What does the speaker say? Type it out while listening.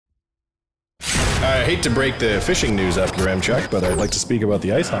I hate to break the fishing news up, Chuck, but I'd like to speak about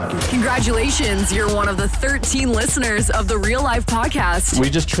the ice hockey. Congratulations, you're one of the 13 listeners of the Real Life Podcast.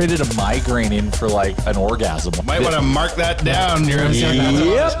 We just traded a migraine in for like an orgasm. Might want to mark that down,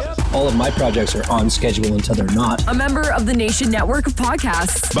 Yep. All of my projects are on schedule until they're not. A member of the Nation Network of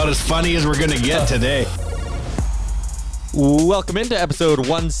Podcasts. About as funny as we're going to get today. Welcome into episode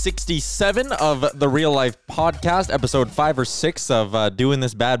 167 of the Real Life Podcast, episode 5 or 6 of doing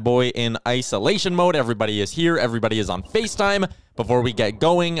this bad boy in isolation mode. Everybody is here. Everybody is on FaceTime. Before we get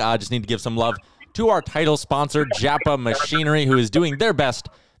going, I just need to give some love to our title sponsor, Japa Machinery, who is doing their best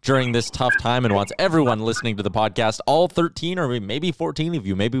during this tough time and wants everyone listening to the podcast, all 13 or maybe 14 of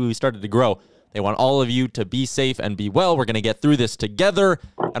you, maybe we started to grow. They want all of you to be safe and be well. We're going to get through this together,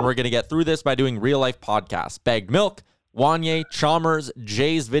 and we're going to get through this by doing Real Life Podcasts. Bagged Milk, Wanye, Chalmers,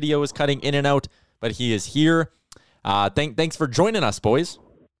 Jay's video is cutting in and out, but he is here. Thanks for joining us, boys.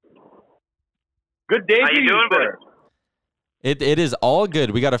 Good day. How you doing, brother? It is all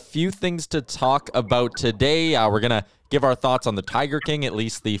good. We got a few things to talk about today. We're going to give our thoughts on the Tiger King, at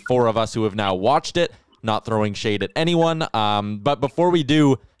least the 4 of us who have now watched it, not throwing shade at anyone. But before we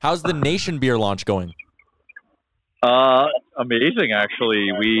do, how's the NationBeer launch going? Amazing,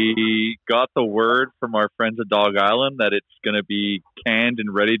 actually. We got the word from our friends at Dog Island that it's going to be canned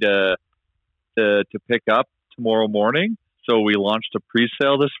and ready to pick up tomorrow morning. So we launched a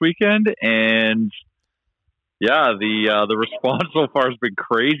pre-sale this weekend, and yeah, the response so far has been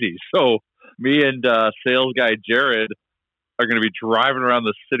crazy. So me and sales guy Jared are going to be driving around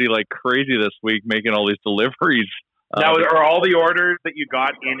the city like crazy this week, making all these deliveries. Now, are all the orders that you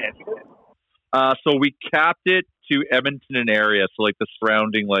got in Edmonton? So we capped it to Edmonton and area, so like the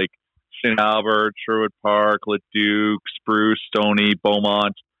surrounding, like St. Albert, Sherwood Park, Leduc, Spruce, Stoney,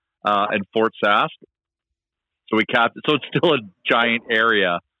 Beaumont, and Fort Sask. So we capped it. So it's still a giant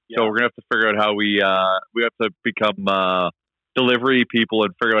area. Yeah. So we're gonna have to figure out how we have to become delivery people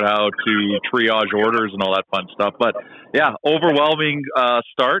and figure out how to triage orders and all that fun stuff. But yeah, overwhelming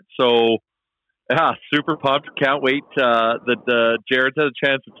start. So yeah, super pumped. Can't wait that Jared's had a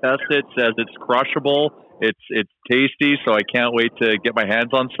chance to test it. Says it's crushable. It's tasty. So I can't wait to get my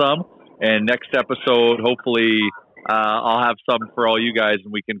hands on some. And next episode, hopefully, I'll have some for all you guys,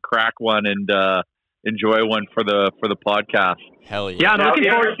 and we can crack one and enjoy one for the podcast. Hell yeah! Yeah, I'm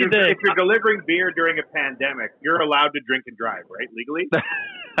looking forward to this. If you're delivering beer during a pandemic, you're allowed to drink and drive, right? Legally.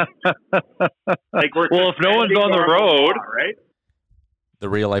 Well, if no one's on the road, right? The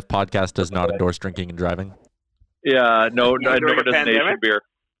Real Life Podcast does not endorse drinking and driving. Yeah, nor does NationBeer.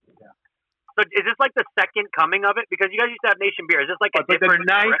 So is this like the second coming of it? Because you guys used to have NationBeer. Is this like a different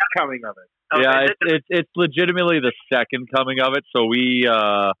the ninth coming of it? Okay, yeah, it's legitimately the second coming of it. So we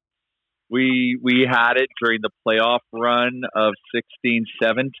had it during the playoff run of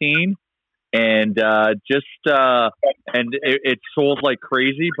 16-17, and it sold like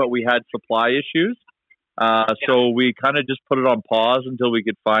crazy, but we had supply issues. So we kind of just put it on pause until we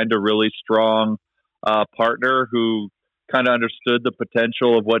could find a really strong partner who kind of understood the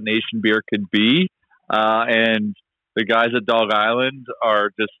potential of what NationBeer could be. And the guys at Dog Island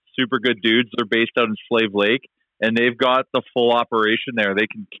are just super good dudes. They're based out in Slave Lake, and they've got the full operation there. They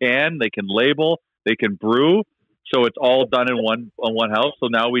can they can label, they can brew. So it's all done in one house. So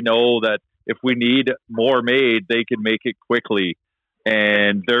now we know that if we need more made, they can make it quickly.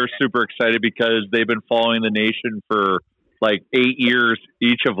 And they're super excited because they've been following the Nation for like 8 years,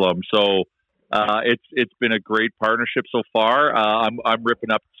 each of them. So it's been a great partnership so far. I'm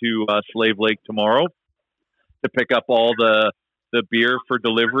ripping up to Slave Lake tomorrow to pick up all the beer for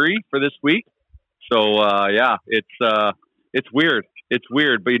delivery for this week. So yeah, it's weird. It's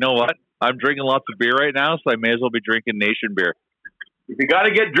weird, but you know what? I'm drinking lots of beer right now, so I may as well be drinking NationBeer. If you got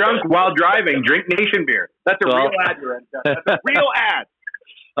to get drunk while driving, drink NationBeer. That's a real ad, That's a real ad.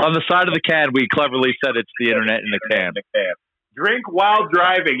 On the side of the can, we cleverly said it's the internet in the can. Drink while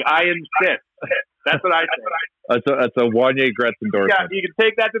driving. I insist. That's what I say. That's a Wanye Gretz endorsement. Yeah, you can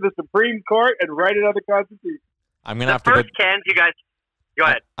take that to the Supreme Court and write it on the Constitution. I'm gonna have to put cans. You guys, go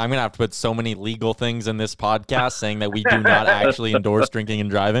ahead. I'm gonna have to put so many legal things in this podcast saying that we do not actually endorse drinking and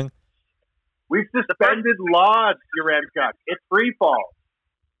driving. We've suspended laws, Uramchuk. It's free fall.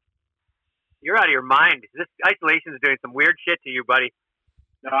 You're out of your mind. This isolation is doing some weird shit to you, buddy.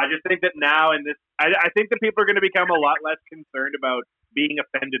 No, I just think that now in this, I think that people are going to become a lot less concerned about being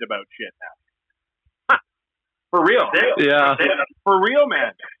offended about shit now. Huh. For real. Yeah. For real,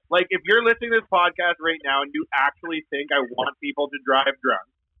 man. Like, if you're listening to this podcast right now and you actually think I want people to drive drunk,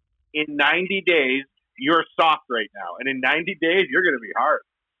 in 90 days, you're soft right now. And in 90 days, you're going to be hard.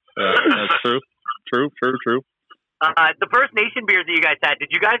 That's true. True. The first Nation beers that you guys had, did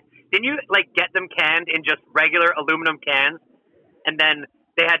you guys didn't you like get them canned in just regular aluminum cans, and then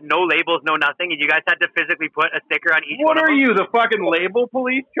they had no labels, no nothing, and you guys had to physically put a sticker on each one of them? What are you, the fucking label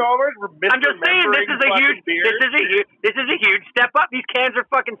police, Chalmers? I'm just saying, this is a huge step up. These cans are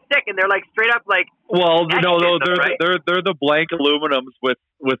fucking sick, and they're like straight up like. Well, no, them, right? they're the blank aluminums with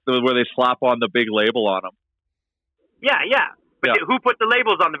where they slap on the big label on them. Yeah. But who put the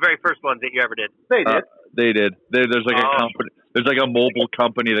labels on the very first ones that you ever did? They did. They did. There's like a company. There's like a mobile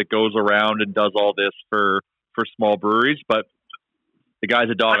company that goes around and does all this for small breweries, but the guys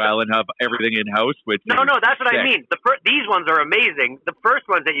at Dog Island have everything in house. Which no, that's what I mean. These ones are amazing. The first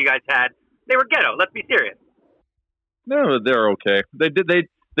ones that you guys had, they were ghetto. Let's be serious. No, they're okay.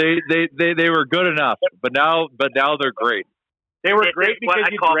 They were good enough, but now they're great. They were great because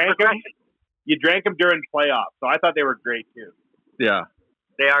you drank them during playoffs. So I thought they were great too. Yeah,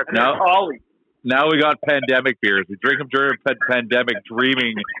 they are. Now we got pandemic beers. We drink them during pandemic,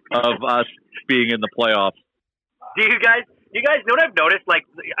 dreaming of us being in the playoffs. Do you guys know what I've noticed? Like,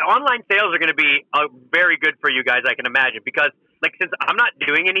 online sales are going to be very good for you guys, I can imagine, because like since I'm not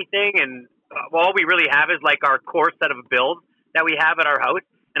doing anything and all we really have is like our core set of bills that we have at our house,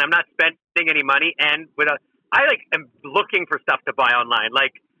 and I'm not spending any money. And I am looking for stuff to buy online.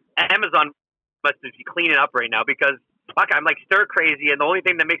 Like Amazon must be cleaning up right now because fuck, I'm like stir crazy, and the only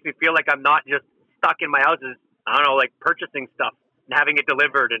thing that makes me feel like I'm not just stuck in my house is I don't know, like purchasing stuff and having it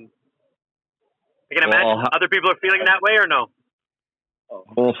delivered. And I can imagine other people are feeling that way, or no?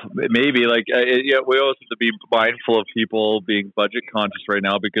 Well, maybe. We always have to be mindful of people being budget conscious right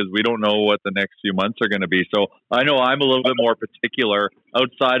now because we don't know what the next few months are going to be. So I know I'm a little bit more particular.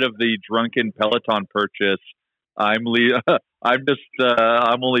 Outside of the drunken Peloton purchase, I'm only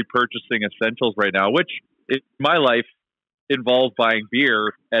purchasing essentials right now, which in my life involves buying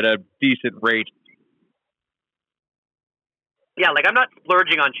beer at a decent rate. Yeah, like I'm not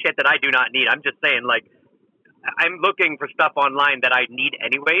splurging on shit that I do not need. I'm just saying, like, I'm looking for stuff online that I need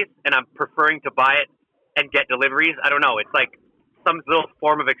anyways, and I'm preferring to buy it and get deliveries. I don't know. It's like some little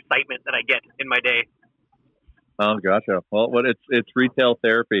form of excitement that I get in my day. Oh, gotcha. Well, it's retail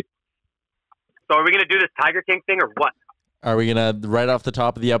therapy. So are we going to do this Tiger King thing or what? Are we going to, right off the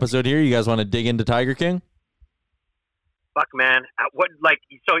top of the episode here, you guys want to dig into Tiger King? Fuck, man.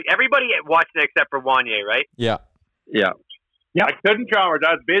 So everybody watched it except for Wanye, right? Yeah. Yeah. Yeah, I couldn't, Chalmers.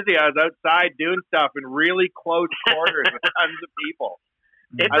 I was busy. I was outside doing stuff in really close quarters with tons of people.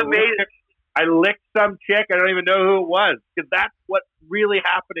 It's amazing. I licked some chick. I don't even know who it was because that's what's really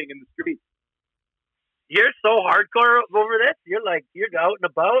happening in the streets. You're so hardcore over this. You're out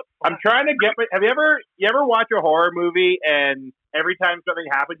and about. I'm trying to get. Have you ever watch a horror movie and every time something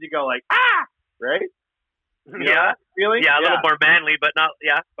happens, you go like right? Yeah, really? Yeah, a little more manly, but not.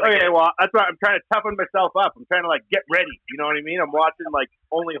 Yeah. Okay, well, that's why I'm trying to toughen myself up. I'm trying to get ready. You know what I mean? I'm watching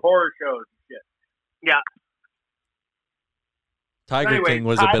only horror shows and shit. Yeah. Tiger King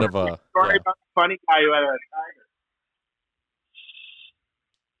was a bit of a story about the funny guy who had a tiger.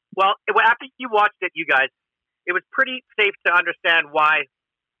 Well, after you watched it, you guys, it was pretty safe to understand why,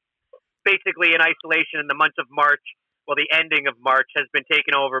 basically, in isolation in the month of March, the ending of March has been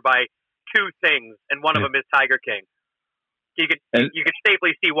taken over by two things, and one of them is Tiger King. You could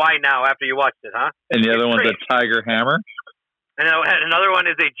safely see why now after you watched it, huh? And the other one's a tiger hammer. And another one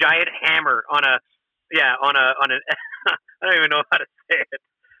is a giant hammer on an I don't even know how to say it.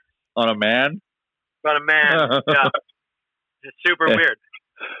 On a man? On a man. Yeah. Just super weird.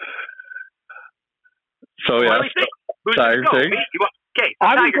 So yeah, Tiger King. Okay,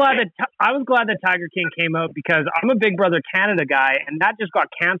 I was glad that Tiger King came out because I'm a Big Brother Canada guy, and that just got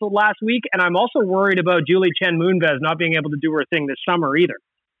canceled last week. And I'm also worried about Julie Chen Moonves not being able to do her thing this summer either.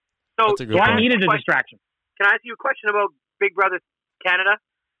 So I needed a distraction. Can I ask you a question about Big Brother Canada?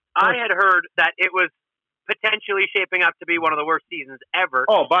 I had heard that it was potentially shaping up to be one of the worst seasons ever.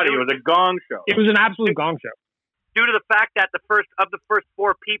 Oh, buddy, it was a gong show. It was an absolute gong show. Due to the fact that the first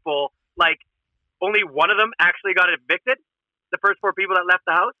four people, only one of them actually got evicted. The first four people that left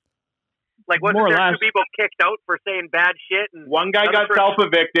the house? Wasn't there two people kicked out for saying bad shit? And one guy got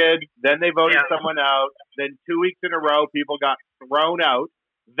self-evicted, then they voted someone out, then 2 weeks in a row, people got thrown out,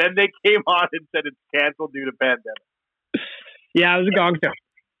 then they came on and said it's canceled due to pandemic. Yeah, it was a gong show.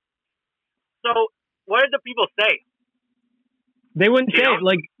 So, what did the people say? They wouldn't say it.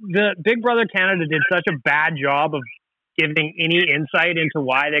 The Big Brother Canada did such a bad job of giving any insight into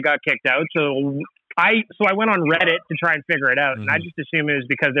why they got kicked out, so I went on Reddit to try and figure it out, and I just assumed it was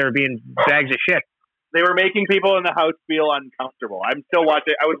because they were being bags of shit. They were making people in the house feel uncomfortable. I'm still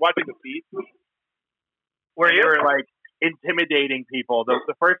watching. I was watching the feed where they were intimidating people.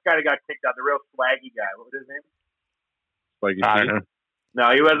 The first guy that got kicked out, the real swaggy guy. What was his name? Swaggy.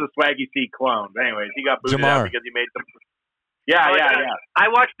 No, he was a Swaggy C clone. Anyways, he got booted out because he made some. Yeah. I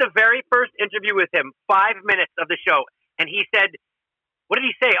watched the very first interview with him, 5 minutes of the show, and he said, "What did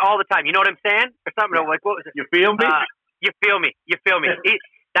he say all the time? You know what I'm saying?" Or something like, "What was it? You feel me? You feel me? You feel me?"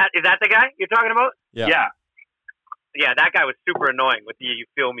 Is that the guy you're talking about? Yeah. Yeah, that guy was super annoying with the "you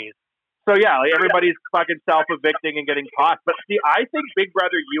feel me." So yeah, like everybody's fucking self-evicting and getting caught. But see, I think Big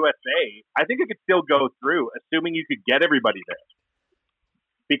Brother USA, I think it could still go through, assuming you could get everybody there.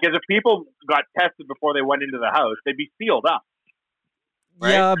 Because if people got tested before they went into the house, they'd be sealed up.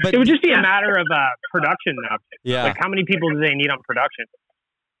 Right? Yeah, but it would just be a matter of production now. Yeah. Like, how many people do they need on production?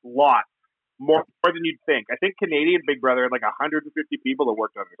 Lots. More than you'd think. I think Canadian Big Brother had like 150 people that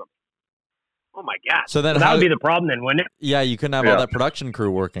worked on it. Oh my God. So then that would be the problem then, wouldn't it? Yeah, you couldn't have all that production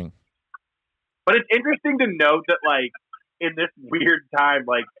crew working. But it's interesting to note that, like, in this weird time,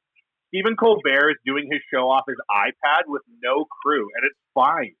 like, Stephen Colbert is doing his show off his iPad with no crew, and it's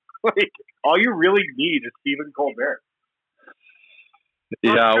fine. Like, all you really need is Stephen Colbert.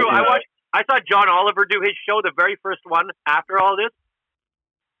 Yeah, true. I saw John Oliver do his show, the very first one after all this,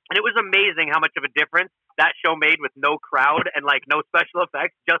 and it was amazing how much of a difference that show made with no crowd and like no special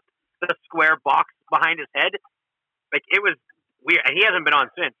effects, just the square box behind his head. Like, it was weird, and he hasn't been on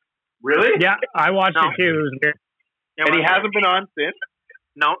since. Really? Yeah, I watched it too. It was weird. And he hasn't been on since?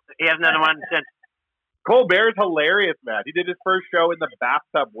 No, he hasn't been on since. Colbert's hilarious, man. He did his first show in the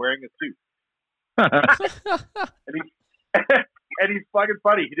bathtub wearing a suit. and he's fucking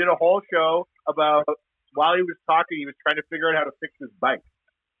funny. He did a whole show about, while he was talking, he was trying to figure out how to fix his bike.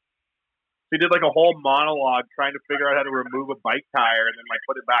 So he did like a whole monologue trying to figure out how to remove a bike tire and then like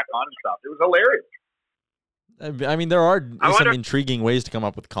put it back on and stuff. It was hilarious. I mean, there are some intriguing ways to come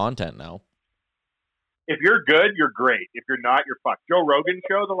up with content now. If you're good, you're great. If you're not, you're fucked. Joe Rogan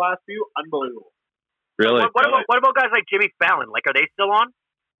show, the last few, unbelievable. Really? What about guys like Jimmy Fallon? Like, are they still on?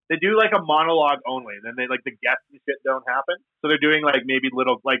 They do like a monologue only, and then they like the guests and shit don't happen. So they're doing like maybe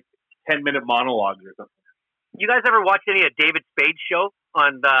little like 10-minute monologues or something. You guys ever watch any of David Spade's show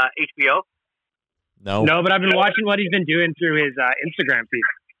on the HBO? No. No, but I've been watching what he's been doing through his Instagram feed.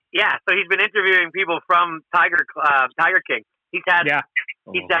 Yeah, so he's been interviewing people from Tiger King. He's had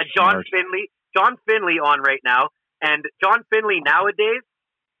John Finley on right now, and John Finley nowadays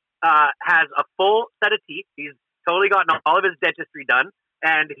has a full set of teeth. He's totally gotten all of his dentistry done,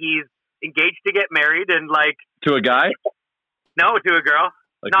 and he's engaged to get married, and like to a guy? No, to a girl.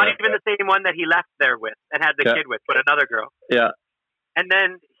 Like Not even the same one that he left there with and had the kid with, but another girl. Yeah. And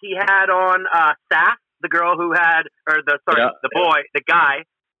then he had on Saf, the girl who had, the boy, the guy.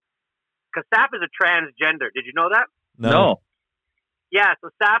 Because Saf is a transgender. Did you know that? No. Yeah, so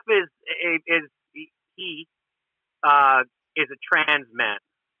Saf is a trans man.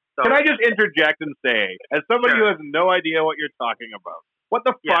 So, can I just interject and say, as somebody who has no idea what you're talking about, what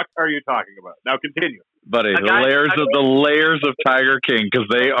the fuck are you talking about? Now continue. Buddy, the layers of Tiger King, because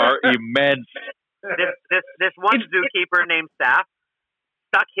they are immense. This one zookeeper named Saf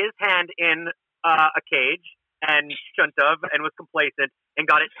stuck his hand in a cage and shouldn't have, and was complacent, and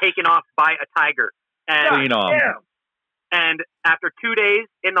got it taken off by a tiger. And, and after 2 days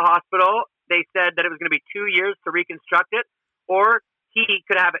in the hospital, they said that it was going to be 2 years to reconstruct it, or he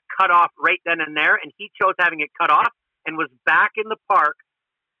could have it cut off right then and there, and he chose having it cut off and was back in the park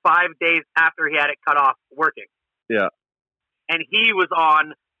 5 days after he had it cut off working. Yeah. And he was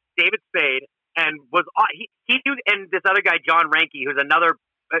on David Spade and was and this other guy, John Ranke, who's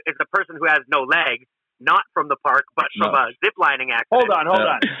is a person who has no legs, not from the park, but from a ziplining accident. Hold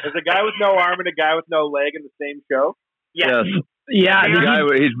on. There's a guy with no arm and a guy with no leg in the same show? Yes. Yeah.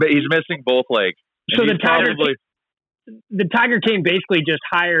 He's missing both legs. So the Tiger King basically just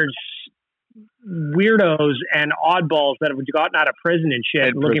hires weirdos and oddballs that have gotten out of prison and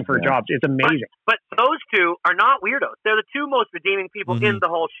shit looking for jobs. It's amazing. But those two are not weirdos. They're the two most redeeming people in the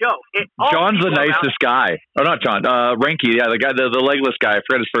whole show. John's the nicest guy. Oh, not John. Ranke, the guy, the legless guy. I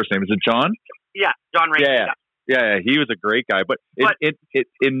forget his first name. Is it John? Yeah, John Ranke. Yeah. He was a great guy. But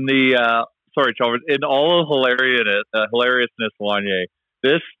in the sorry, Chalmers, in all of hilariousness, Wanye,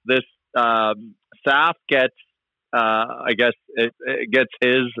 this Saf gets I guess it gets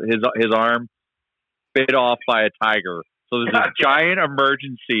his arm bit off by a tiger. So there's a giant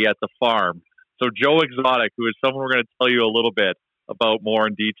emergency at the farm. So Joe Exotic, who is someone we're going to tell you a little bit about more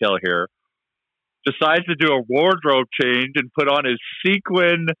in detail here, decides to do a wardrobe change and put on his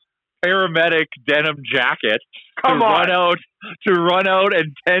sequin paramedic denim jacket to run out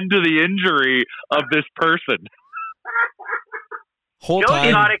and tend to the injury of this person. Joe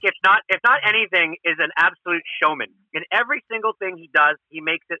Exotic, if not anything, is an absolute showman. In every single thing he does, he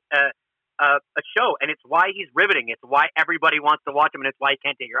makes it a show, and it's why he's riveting. It's why everybody wants to watch him, and it's why you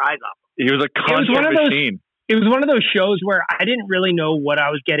can't take your eyes off him. He was a content machine. It was one of those shows where I didn't really know what I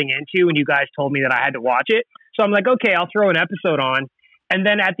was getting into, and you guys told me that I had to watch it. So I'm like, okay, I'll throw an episode on. And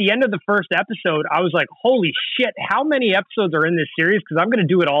then at the end of the first episode, I was like, holy shit, how many episodes are in this series? Because I'm going to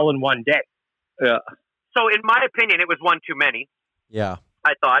do it all in one day. Yeah. So in my opinion, it was one too many. Yeah.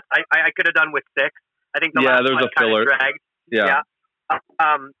 I thought I could have done with 6. I think the last there was one a filler. kind of dragged. Yeah.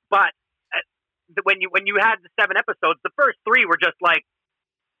 But when you had the 7 episodes, the first 3 were just like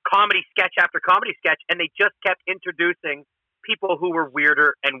comedy sketch after comedy sketch, and they just kept introducing people who were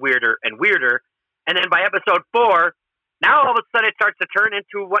weirder and weirder and weirder. And then by episode 4, now all of a sudden it starts to turn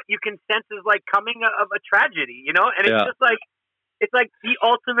into what you can sense is like coming of a tragedy, you know? And it's just like, it's like the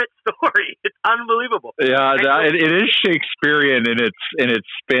ultimate story. It's unbelievable. Yeah, it is Shakespearean in its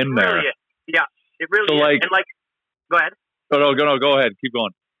spin there. Yeah, it really is. Like, and like, go ahead. Oh, no, go ahead. Keep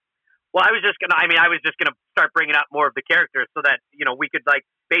going. Well, I was just gonna start bringing up more of the characters so that, you know, we could like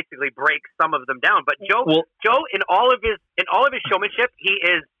basically break some of them down. But Joe, in all of his showmanship, he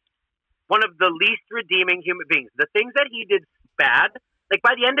is one of the least redeeming human beings. The things that he did bad, like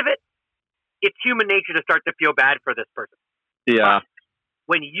by the end of it, it's human nature to start to feel bad for this person. Yeah. But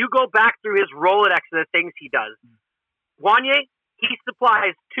when you go back through his Rolodex of the things he does, Wanye, he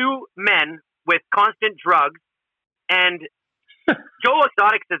supplies 2 men with constant drugs, and Joe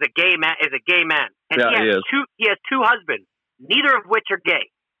Exotics is a gay man. And he has 2 husbands, neither of which are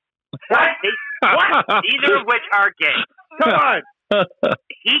gay. What? Neither of which are gay. Come on.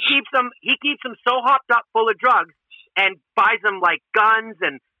 He keeps them so hopped up full of drugs and buys them like guns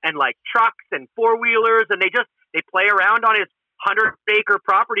and like trucks and 4-wheelers, and they play around on his 100-acre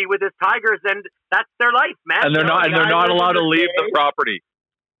property with his tigers, and that's their life, man. And they're not allowed to leave the property.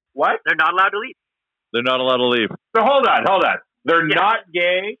 What? They're not allowed to leave. They're not allowed to leave. So hold on. They're not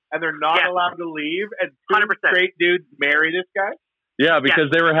gay, and they're not allowed to leave, and 2 straight dudes marry this guy? Yeah, because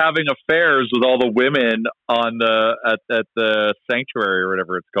they were having affairs with all the women on at the sanctuary or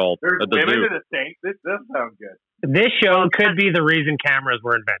whatever it's called. There's women in the sanctuary? This does sound good. This show could be the reason cameras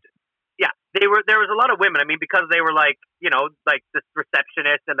were invented. Yeah, there was a lot of women. I mean, because they were like, you know, like this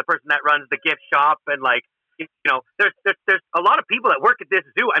receptionist and the person that runs the gift shop, and like, you know, there's a lot of people that work at this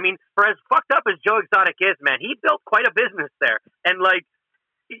zoo. I mean, for as fucked up as Joe Exotic is, man, he built quite a business there. And like,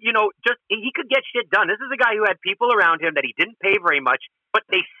 you know, just he could get shit done. This is a guy who had people around him that he didn't pay very much, but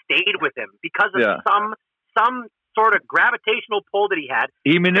they stayed with him because of some sort of gravitational pull that he had.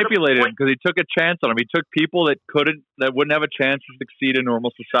 He manipulated him because he took a chance on him. He took people that wouldn't have a chance to succeed in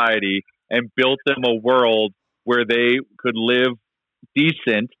normal society and built them a world where they could live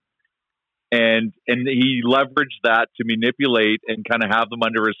decent. And he leveraged that to manipulate and kind of have them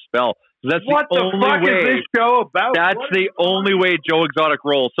under his spell. So that's what the only fuck way, is this show about? That's the only way Joe Exotic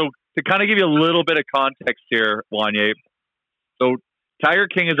rolls. So to kind of give you a little bit of context here, Wanye. So Tiger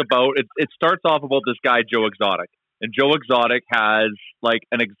King is about, it starts off about this guy, Joe Exotic. And Joe Exotic has like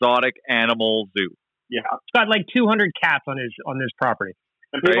an exotic animal zoo. Yeah. It's got like 200 cats on this property.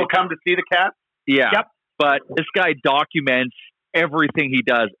 And people come to see the cats? Yeah. Yep. But this guy documents everything he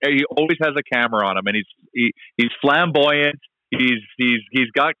does. He always has a camera on him, and he's flamboyant. He's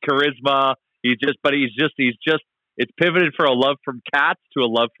got charisma. It's pivoted from a love from cats to a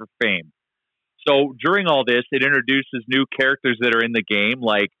love for fame. So during all this, it introduces new characters that are in the game,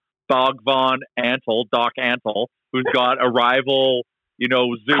 like Doc Antle, who's got a rival, you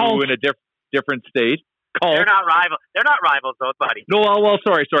know, zoo Cult. in a different state. Cult. They're not rivals though, buddy. No, well,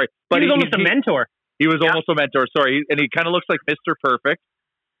 sorry. But he was almost a mentor. He was almost a mentor. Sorry, and he kind of looks like Mr. Perfect.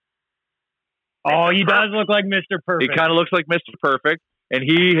 Oh, he does look like Mr. Perfect. He kind of looks like Mr. Perfect, and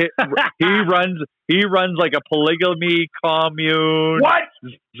he runs like a polygamy commune. What?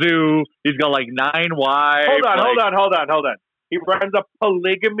 Zoo? He's got like 9 wives. Hold on. He runs a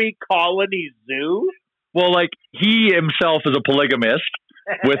polygamy colony zoo. Well, like he himself is a polygamist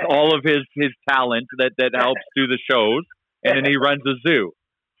with all of his talent that helps do the shows, and then he runs a zoo.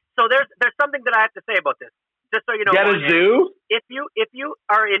 So there's something that I have to say about this. Just so you know, get a zoo. If you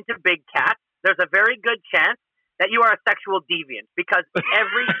are into big cats, there's a very good chance that you are a sexual deviant because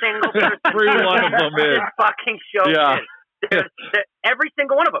every single person every one of them is. This fucking show is. Every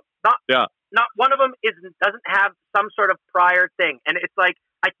single one of them. Not one of them doesn't have some sort of prior thing. And it's like,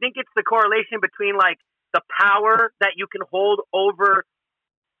 I think it's the correlation between like the power that you can hold over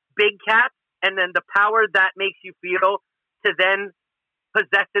big cats and then the power that makes you feel to then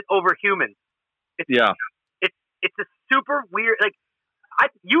possess it over humans. It's a super weird,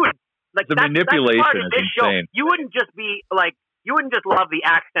 the manipulation is insane. You wouldn't just love the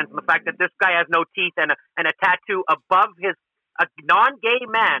accents and the fact that this guy has no teeth and a tattoo above his a non-gay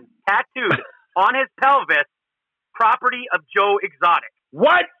man tattooed on his pelvis, property of Joe Exotic.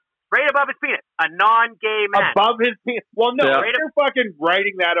 What? Right above his penis. A non-gay man. Above his penis? Well, no. Yeah. You're fucking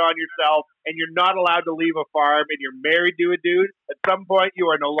writing that on yourself, and you're not allowed to leave a farm, and you're married to a dude. At some point, you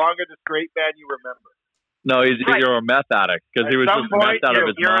are no longer the straight man you remember. No, you're a meth addict because he was just messed out of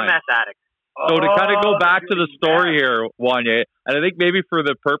his mind. You're a meth addict. So to kind of go back to the story here, Wanye, and I think maybe for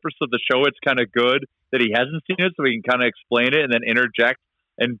the purpose of the show, it's kind of good that he hasn't seen it, so we can kind of explain it and then interject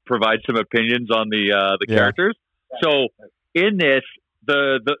and provide some opinions on the characters. So in this,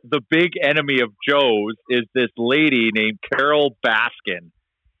 the big enemy of Joe's is this lady named Carole Baskin,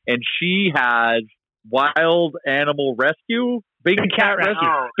 and she has Wild Animal Rescue, Big Cat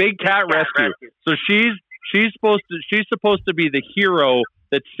Rescue. So she's supposed to be the hero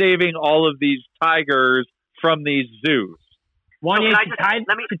that's saving all of these tigers from these zoos. Wanye,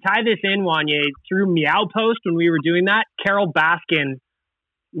 to tie this in, Wanye, through Meow Post when we were doing that, Carole Baskin,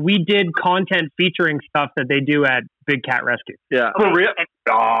 we did content featuring stuff that they do at Big Cat Rescue. Yeah. For real?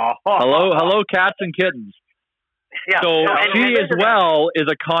 Hello, cats and kittens. Yeah. So she as well is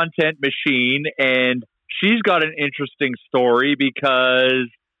a content machine, and she's got an interesting story because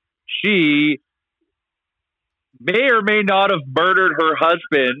she may or may not have murdered her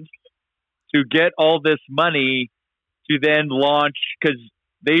husband to get all this money to then launch, because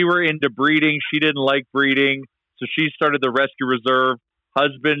they were into breeding. She didn't like breeding, so she started the rescue reserve.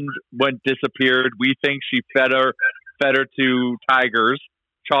 Husband disappeared. We think she fed her to tigers,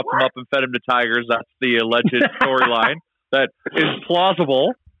 chopped him up and fed him to tigers. That's the alleged storyline that is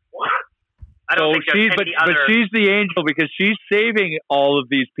plausible. I don't think there's but she's the angel because she's saving all of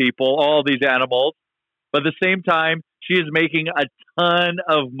these people, all these animals. But at the same time, she is making a ton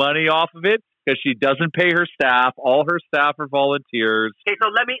of money off of it because she doesn't pay her staff. All her staff are volunteers. Okay, so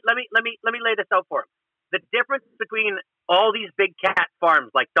let me lay this out for him. The difference between all these big cat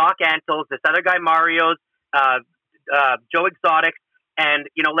farms like Doc Antle's, this other guy Mario's, Joe Exotic, and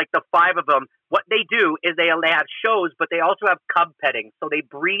like the five of them, what they do is they have shows, but they also have cub petting. So they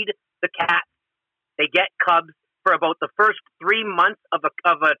breed the cats. They get cubs for about the first 3 months of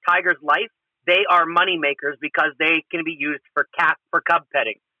a tiger's life. They are money makers because they can be used for cub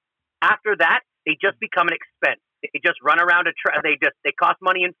petting. After that, they just become an expense. They just run around they cost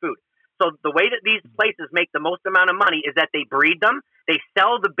money and food. So the way that these places make the most amount of money is that they breed them, they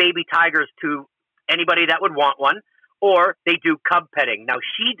sell the baby tigers to anybody that would want one, or they do cub petting. Now,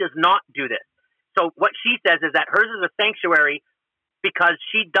 she does not do this. So what she says is that hers is a sanctuary because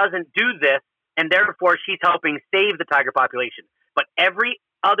she doesn't do this, and therefore she's helping save the tiger population. But every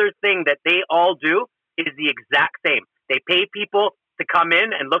other thing that they all do is the exact same. They pay people to come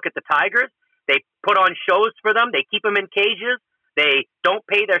in and look at the tigers. They put on shows for them. They keep them in cages. They don't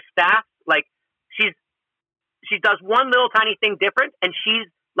pay their staff. Like, she does one little tiny thing different, and she's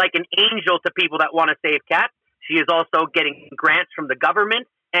like an angel to people that want to save cats. She is also getting grants from the government,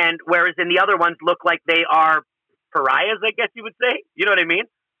 and whereas in the other ones look like they are pariahs, I guess you would say. You know what I mean?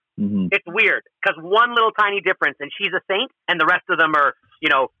 Mm-hmm. It's weird because one little tiny difference, and she's a saint, and the rest of them are,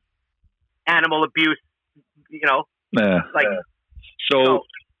 animal abuse. So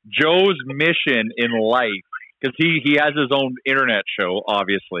Joe's mission in life, because he has his own internet show,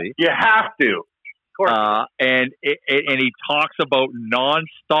 obviously. You have to. And he talks about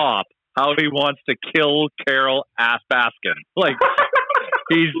nonstop how he wants to kill Carole Baskin. Like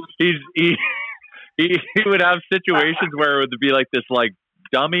he would have situations where it would be like this like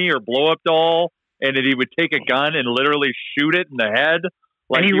dummy or blow up doll, and then he would take a gun and literally shoot it in the head.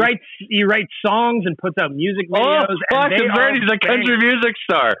 Like and he writes songs and puts out music videos. Oh, fuck, he's a country music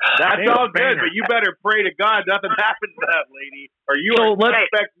star. That's all good, but you better pray to God nothing happens to that lady, or you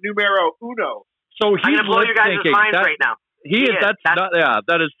expect numero uno. So I'm gonna blow your guys' minds right now. That's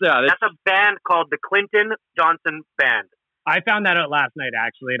a band called the Clinton Johnson Band. I found that out last night,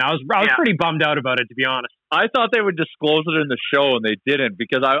 actually, and I was pretty bummed out about it, to be honest. I thought they would disclose it in the show, and they didn't,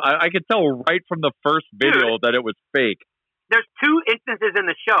 because I could tell right from the first video that it was fake. There's two instances in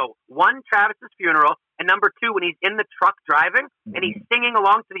the show. One, Travis's funeral, and number two, when he's in the truck driving and he's singing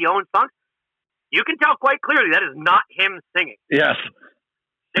along to the Owen songs. You can tell quite clearly that is not him singing. Yes.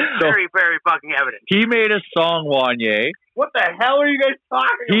 It's very, very fucking evident. He made a song, Wanye. What the hell are you guys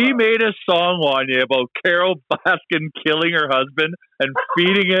talking about? He made a song, Wanye, about Carole Baskin killing her husband and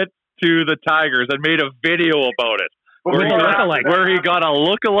feeding it to the tigers, and made a video about it. Where he got a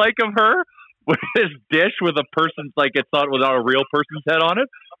look-alike of her with this dish with a person's, like, it's not without a real person's head on it,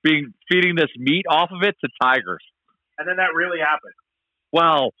 feeding this meat off of it to tigers. And then that really happened.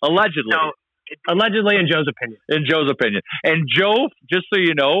 Well, allegedly. No, allegedly, in Joe's opinion. In Joe's opinion. And Joe, just so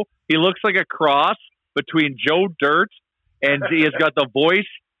you know, he looks like a cross between Joe Dirt and he has got the voice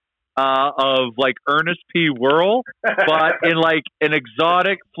of like Ernest P. Worrell, but in like an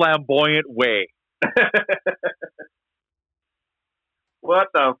exotic, flamboyant way. What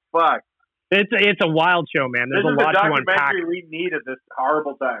the fuck? It's a wild show, man. There's This a is the lot to unpack. documentary we need at this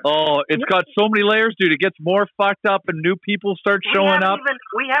horrible time. Oh, it's got so many layers, dude. It gets more fucked up, and new people start showing up.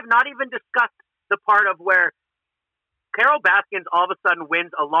 We have not even discussed the part of where Carole Baskin all of a sudden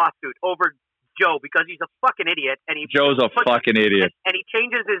wins a lawsuit over Joe because he's a fucking idiot, and Joe's a fucking idiot, and he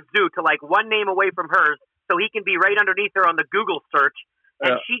changes his zoo to like one name away from hers, so he can be right underneath her on the Google search,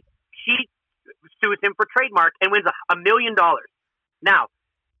 and she sues him for trademark and wins $1 million. Now,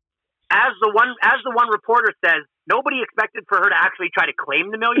 as the one reporter says, nobody expected for her to actually try to claim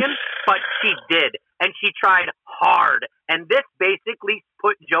the million, but she did, and she tried hard, and this basically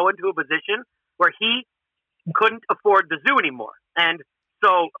put Joe into a position where he couldn't afford the zoo anymore, and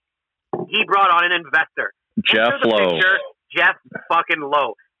so he brought on an investor. Jeff Lowe. Jeff fucking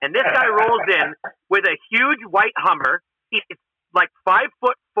Lowe. And this guy rolls in with a huge white Hummer. He's like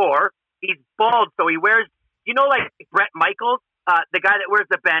 5'4". He's bald, so he wears, you know, like Bret Michaels, the guy that wears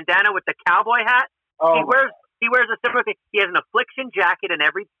the bandana with the cowboy hat. Oh. He wears a similar thing. He has an affliction jacket in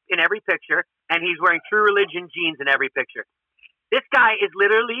every picture, and he's wearing True Religion jeans in every picture. This guy is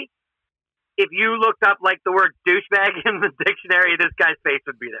literally, if you looked up like the word douchebag in the dictionary, this guy's face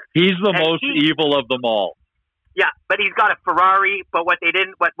would be there. He's the most evil of them all. Yeah, but he's got a Ferrari. But what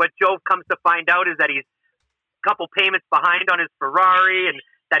Joe comes to find out is that he's a couple payments behind on his Ferrari, and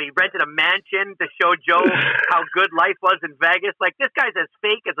that he rented a mansion to show Joe how good life was in Vegas. Like, this guy's as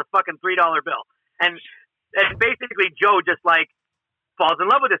fake as a fucking $3 bill. And basically Joe just like falls in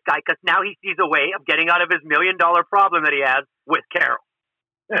love with this guy because now he sees a way of getting out of his $1 million problem that he has with Carole.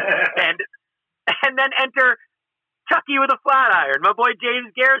 and then enter Chucky with a flat iron, my boy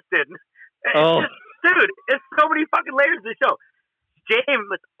James Garrison. Dude, it's so many fucking layers to the show.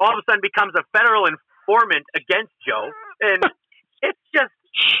 James all of a sudden becomes a federal informant against Joe, and it's just,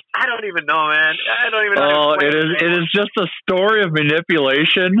 I don't even know, man. I don't even know. It is just a story of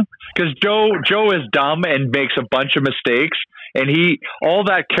manipulation because Joe is dumb and makes a bunch of mistakes, and all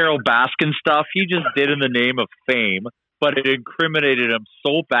that Carole Baskin stuff he just did in the name of fame, but it incriminated him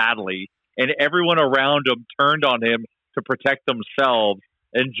so badly, and everyone around him turned on him to protect themselves.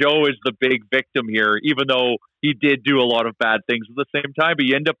 And Joe is the big victim here, even though he did do a lot of bad things at the same time, but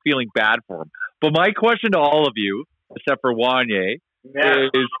you end up feeling bad for him. But my question to all of you, except for Wanye,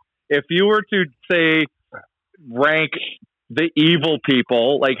 is if you were to say rank the evil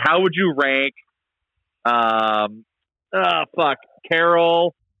people, like how would you rank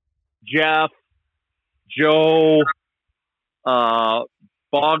Carole, Jeff, Joe,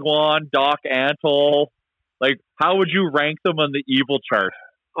 Bhagwan, Doc Antle? Like, how would you rank them on the evil chart?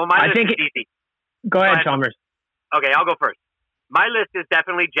 Well, my list is easy. Go ahead, Chalmers. Okay, I'll go first. My list is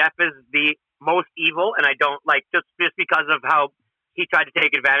definitely Jeff is the most evil, and I don't like just because of how he tried to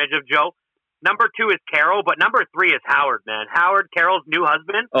take advantage of Joe. Number 2 is Carole, but number 3 is Howard, man. Howard, Carole's new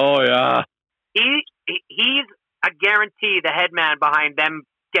husband. Oh, yeah. He's a guarantee the head man behind them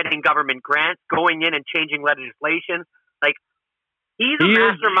getting government grants, going in and changing legislation. Like, he's a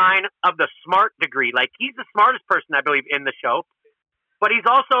mastermind of the smart degree. Like, he's the smartest person, I believe, in the show. But he's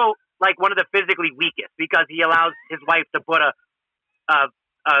also, like, one of the physically weakest because he allows his wife to put a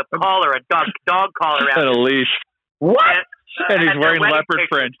collar, a dog collar around and a leash. What? And he's wearing leopard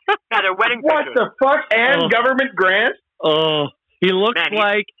print. Yeah, their wedding What pictures. the fuck? And government grants? Oh, he looks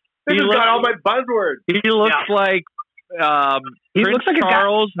like... This has got all my buzzwords. He looks like... Prince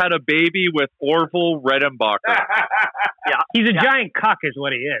Charles had a baby with Orville Redenbacher. He's a giant cuck, is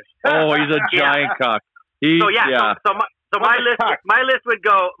what he is. Oh, he's a giant cuck. So my list would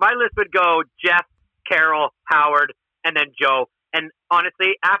go Jeff, Carole, Howard, and then Joe. And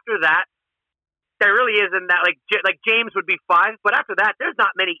honestly, after that, there really isn't that like James would be 5, but after that, there's not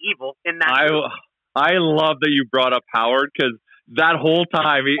many evil in that. I love that you brought up Howard because that whole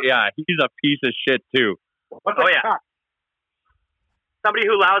time, he's a piece of shit too. Cuck? Somebody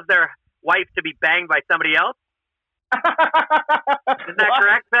who allows their wife to be banged by somebody else. Isn't that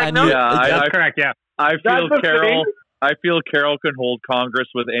correct? That's correct. Yeah, I feel Carole can hold Congress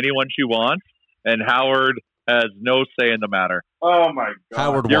with anyone she wants, and Howard has no say in the matter. Oh my God!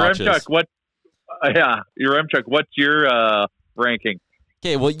 Howard watches. Uremchuk, what's your ranking?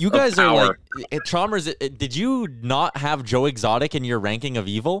 Okay, well, you guys are like Chalmers. Did you not have Joe Exotic in your ranking of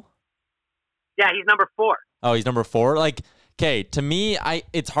evil? Yeah, he's number 4. Oh, he's number 4. Like, okay, to me,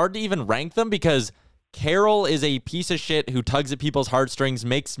 it's hard to even rank them because Carole is a piece of shit who tugs at people's heartstrings,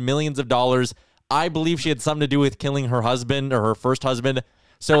 makes millions of dollars. I believe she had something to do with killing her husband or her first husband.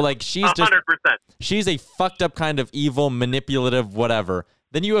 So like she's just 100%. she's a fucked up kind of evil, manipulative, whatever.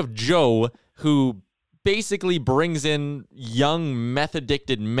 Then you have Joe, who basically brings in young meth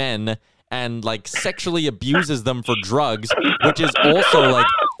addicted men and like sexually abuses them for drugs, which is also like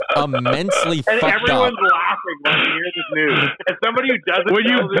immensely And fucked up. everyone's laughing when you hear this news. As somebody who doesn't When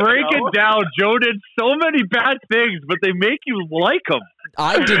you know this break show, it down, Joe did so many bad things, but they make you like him.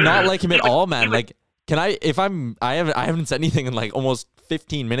 I did not like him at all, man. Like, can I? If I haven't said anything in like almost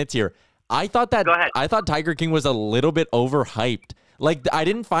 15 minutes here. I thought Go ahead. Tiger King was a little bit overhyped. Like, I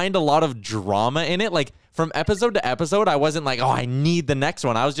didn't find a lot of drama in it. Like, from episode to episode, I wasn't like, oh, I need the next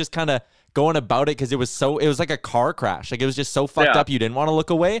one. I was just kind of going about it because it was like a car crash. Like, it was just so fucked up you didn't want to look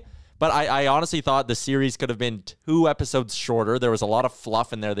away. But I honestly thought the series could have been 2 episodes shorter. There was a lot of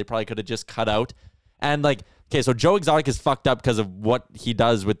fluff in there they probably could have just cut out. And like, okay, so Joe Exotic is fucked up because of what he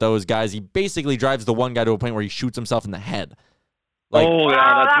does with those guys. He basically drives the one guy to a point where he shoots himself in the head. Like,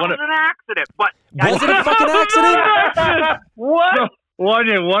 that was an accident. What? Was it a fucking accident? What?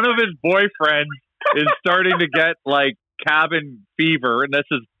 One of his boyfriends is starting to get like cabin fever, and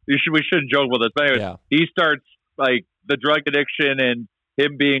we shouldn't joke with this, but anyways, he starts like the drug addiction and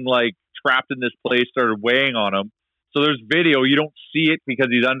him being like trapped in this place started weighing on him. So there's video, you don't see it because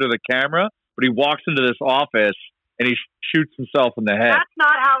he's under the camera, but he walks into this office and he shoots himself in the head. That's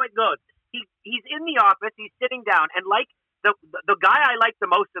not how it goes. He's in the office, he's sitting down, and like the guy I like the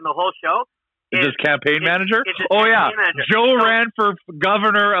most in the whole show is his campaign manager. His Campaign manager. Joe ran for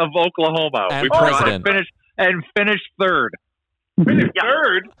governor of Oklahoma and president. Finished third.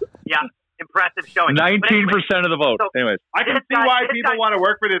 Third? Yeah, impressive showing. 19% of the vote. So, anyways, I can see why people want to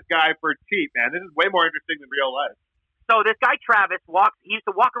work for this guy for cheap, man. This is way more interesting than real life. So this guy Travis he used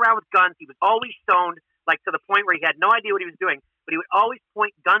to walk around with guns. He was always stoned, like to the point where he had no idea what he was doing, but he would always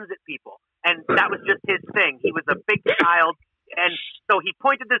point guns at people. And that was just his thing. He was a big child. And so he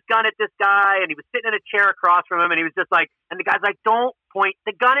pointed this gun at this guy, and he was sitting in a chair across from him, and he was just like, and the guy's like, don't point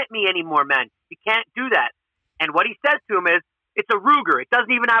the gun at me anymore, man. You can't do that. And what he says to him is, it's a Ruger. It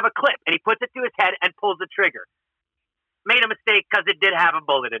doesn't even have a clip. And he puts it to his head and pulls the trigger. Made a mistake because it did have a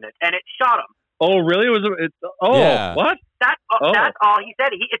bullet in it, and it shot him. Oh, really? What? That's all he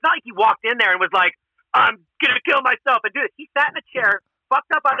said. It's not like he walked in there and was like, I'm going to kill myself and do this. He sat in a chair, fucked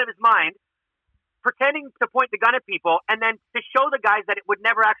up out of his mind, pretending to point the gun at people, and then to show the guys that it would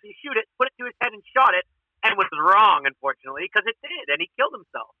never actually shoot it, put it to his head and shot it, and was wrong, unfortunately, because it did, and he killed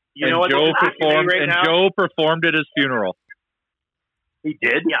himself. You know what? Joe performed at his funeral. He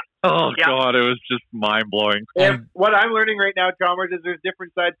did? Yeah. Oh, God, it was just mind-blowing. And what I'm learning right now, Chalmers, is there's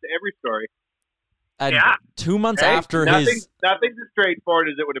different sides to every story. And 2 months after nothing's as straightforward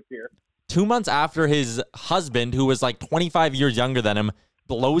as it would appear. 2 months after his husband, who was like 25 years younger than him,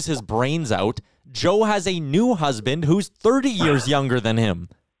 blows his brains out, Joe has a new husband who's 30 years younger than him.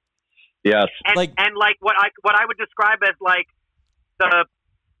 Yes. And what I would describe as like the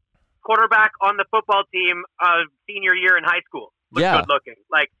quarterback on the football team senior year in high school. Looks good looking.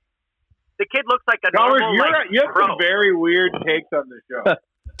 Like the kid looks like a normal. You have some very weird takes on this show.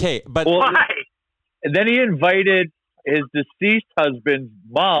 Okay, but why? And then he invited his deceased husband's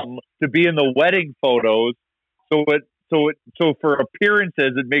mom to be in the wedding photos. So for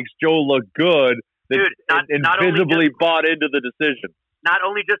appearances, it makes Joe look good. Not visibly bought into the decision. Not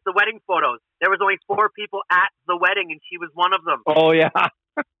only just the wedding photos. There was only 4 people at the wedding, and she was one of them. Oh yeah.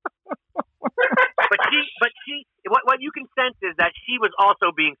 But she, what you can sense is that she was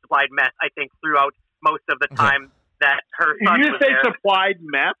also being supplied meth. I think throughout most of the time that her son Did you was say there. supplied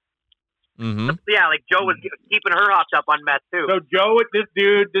meth? Mm-hmm. Yeah, like Joe was keeping her hopped up on meth too. So Joe, this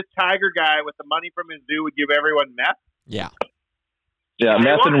Tiger guy with the money from his zoo would give everyone meth? Yeah. Yeah,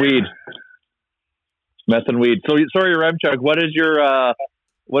 meth and weed. Meth and weed. So sorry, Remchuk, what is your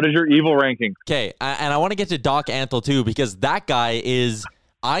evil ranking? Okay, and I want to get to Doc Antle too, because that guy is,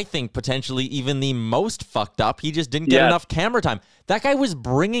 I think, potentially even the most fucked up. He just didn't get enough camera time. That guy was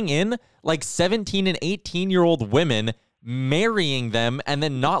bringing in like 17 and 18-year-old women, marrying them, and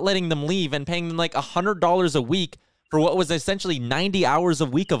then not letting them leave and paying them like $100 a week for what was essentially 90 hours a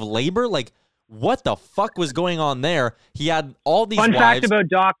week of labor. Like, what the fuck was going on there? He had all these Fun wives. fact about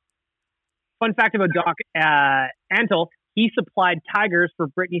Doc Antle, he supplied tigers for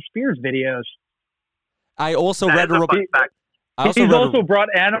Britney Spears videos. I also read a report. He's also brought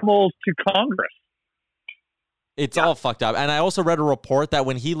animals to Congress. It's all fucked up. And I also read a report that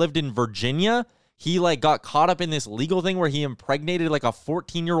when he lived in Virginia, he like got caught up in this legal thing where he impregnated like a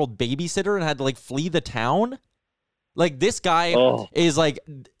 14-year-old babysitter and had to like flee the town. Like this guy is like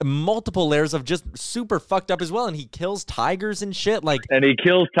multiple layers of just super fucked up as well, and he kills tigers and shit. And he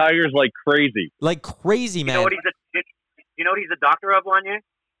kills tigers like crazy. Like crazy, man. You You know what he's a doctor of, Wanye?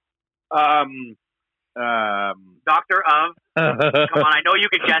 Doctor of. Come on, I know you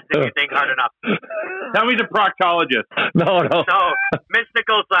can guess if you think hard enough. Tell me the proctologist. No. No,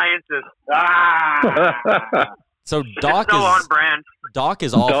 mystical sciences. So Doc so is on brand. Doc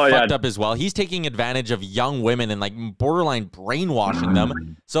is all fucked up as well. He's taking advantage of young women and like borderline brainwashing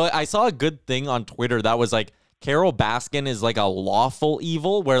them. So I saw a good thing on Twitter that was like Carole Baskin is like a lawful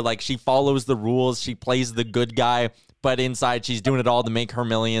evil where like she follows the rules, she plays the good guy, but inside she's doing it all to make her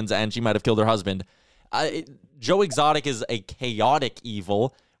millions and she might have killed her husband. Joe Exotic is a chaotic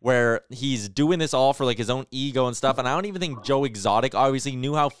evil where he's doing this all for like his own ego and stuff. And I don't even think Joe Exotic obviously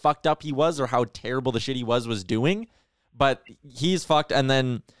knew how fucked up he was or how terrible the shit he was doing, but he's fucked. And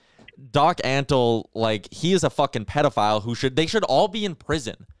then Doc Antle, like he is a fucking pedophile they should all be in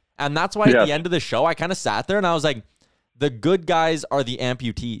prison. And that's why at the end of the show, I kind of sat there and I was like, the good guys are the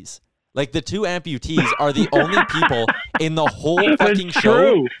amputees. Like the two amputees are the only people in the whole fucking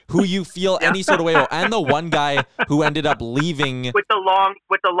show who you feel any sort of way about. And the one guy who ended up leaving with the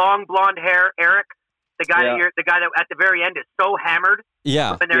long blonde hair, Eric, the guy that at the very end is so hammered.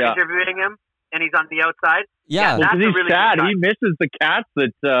 Yeah, when they're interviewing him and he's on the outside. Yeah, because he's really sad. He misses the cats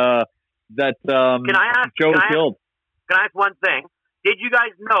that Joe killed. Can I ask one thing? Did you guys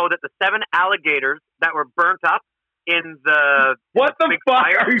know that the 7 alligators that were burnt up in the what the fuck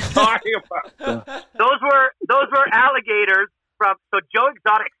fire? Are you talking about? those were alligators from Joe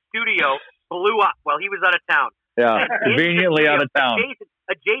Exotic's studio blew up while he was out of town. Yeah, conveniently out of town.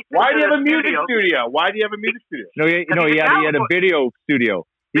 Adjacent Why do you have a music studio? Why do you have a music studio? No, he had a video studio.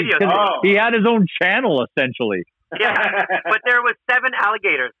 He had his own channel essentially. Yeah, but there was 7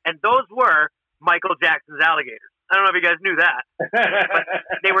 alligators, and those were Michael Jackson's alligators. I don't know if you guys knew that, but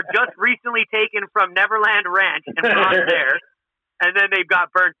they were just recently taken from Neverland Ranch and brought there, and then they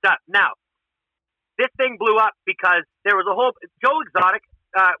got burnt up. Now, this thing blew up because there was a whole Joe Exotic,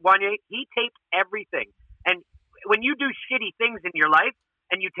 Wanye, he taped everything. And when you do shitty things in your life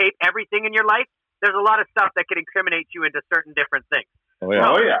and you tape everything in your life, there's a lot of stuff that could incriminate you into certain different things.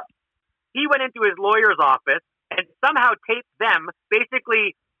 Oh yeah. He went into his lawyer's office and somehow taped them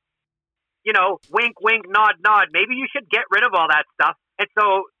basically, wink, wink, nod, nod. Maybe you should get rid of all that stuff. And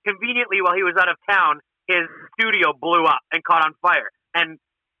so conveniently, while he was out of town, his studio blew up and caught on fire and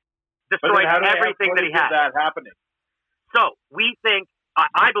destroyed everything that he had. That happening? So we think,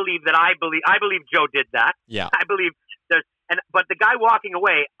 I believe Joe did that. Yeah. I believe but the guy walking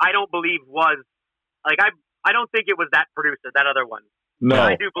away, I don't believe was like, I don't think it was that producer, that other one. No.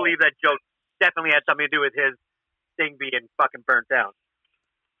 But I do believe that Joe definitely had something to do with his thing being fucking burnt down.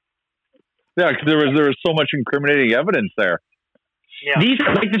 Yeah, because there was so much incriminating evidence there. Yeah.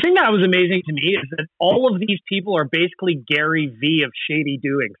 The thing that was amazing to me is that all of these people are basically Gary V of shady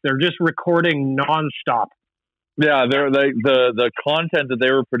doings. They're just recording nonstop. Yeah, they're like the content that they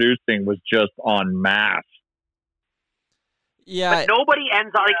were producing was just en masse. Yeah, but nobody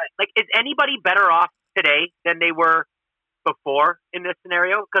ends on like is anybody better off today than they were before in this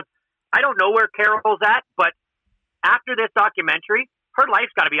scenario? Because I don't know where Carole's at, but after this documentary, her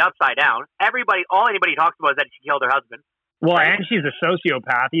life's got to be upside down. All anybody talks about is that she killed her husband. Well, and she's a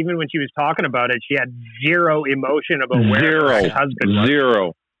sociopath. Even when she was talking about it, she had zero emotion about where her husband was.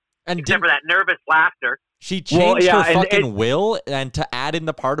 Zero. And except for that nervous laughter. She changed her fucking will, and to add in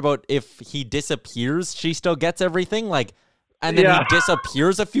the part about if he disappears, she still gets everything. Like, and then he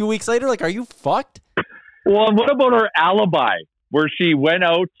disappears a few weeks later. Like, are you fucked? Well, and what about her alibi, where she went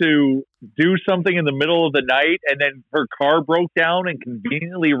out to do something in the middle of the night, and then her car broke down and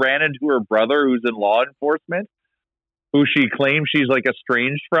conveniently ran into her brother, who's in law enforcement, who she claims she's like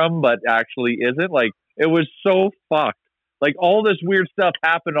estranged from, but actually isn't. Like, it was so fucked. Like, all this weird stuff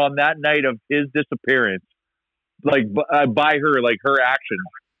happened on that night of his disappearance, like by her, like her actions.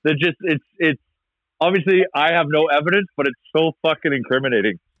 That just it's obviously I have no evidence, but it's so fucking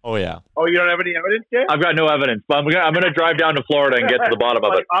incriminating. Oh yeah. Oh, you don't have any evidence yet? I've got no evidence, but I'm gonna drive down to Florida and get to the bottom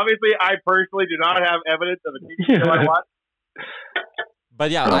of it. Obviously, I personally do not have evidence of a TV show I watched. But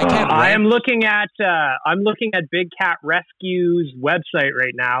yeah, I can't. I'm looking at Big Cat Rescue's website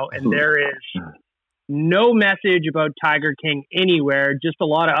right now, and there is no message about Tiger King anywhere. Just a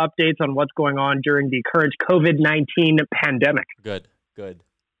lot of updates on what's going on during the current COVID-19 pandemic. Good. That's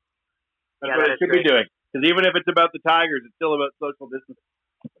what it should be doing. Because even if it's about the Tigers, it's still about social distancing.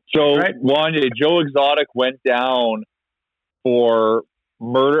 So, Joe Exotic went down for a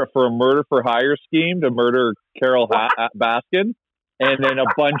murder for hire scheme to murder Carole Baskin, and then a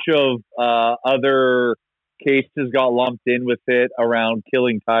bunch of other cases got lumped in with it around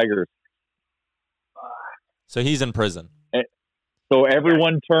killing tigers. So he's in prison. So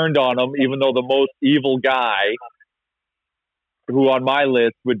everyone turned on him, even though the most evil guy who on my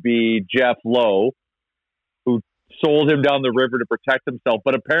list would be Jeff Lowe, who sold him down the river to protect himself.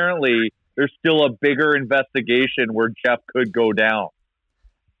 But apparently there's still a bigger investigation where Jeff could go down.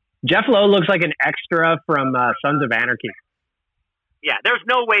 Jeff Lowe looks like an extra from Sons of Anarchy. Yeah, there's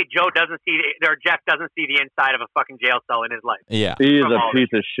no way Jeff doesn't see the inside of a fucking jail cell in his life. Yeah. He is a piece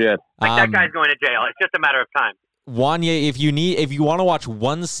of shit. Like, that guy's going to jail. It's just a matter of time. Wanya, if you want to watch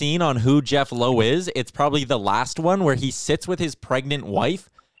one scene on who Jeff Lowe is, it's probably the last one where he sits with his pregnant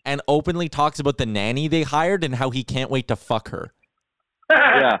wife and openly talks about the nanny they hired and how he can't wait to fuck her.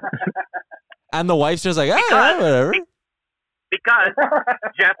 Yeah. And the wife's just like, whatever. Because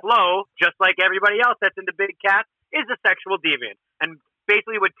Jeff Lowe, just like everybody else that's into big cats, is a sexual deviant and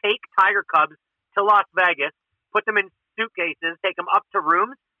basically would take tiger cubs to Las Vegas, put them in suitcases, take them up to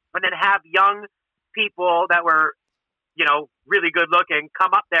rooms, and then have young people that were, really good looking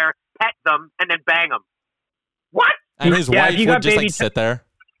come up there, pet them, and then bang them. What? And his wife would just sit there.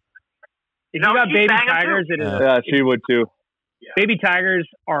 If you got baby tigers, she would too. Yeah. Baby tigers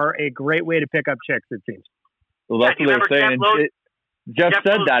are a great way to pick up chicks, it seems. Well, that's what they're saying. Jeff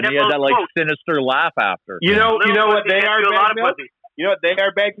said that, and he had that sinister laugh after. You know what they are, Bag Milk? You know what they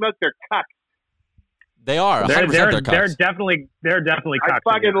are, Bag Milk? They're cucks. They are. They're definitely cucks. I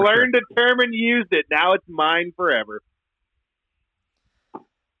fucking learned a term and used it. Now it's mine forever.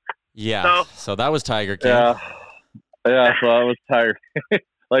 Yeah. So that was Tiger King. Yeah. So that was Tiger.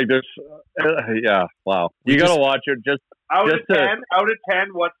 There's, yeah. Wow. You gotta watch it. Just out of 10.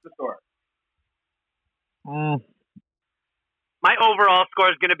 What's the score? My overall score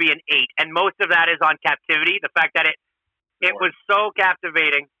is going to be an 8, and most of that is on Captivity. The fact that it was so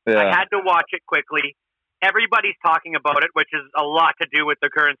captivating. Yeah. I had to watch it quickly. Everybody's talking about it, which is a lot to do with the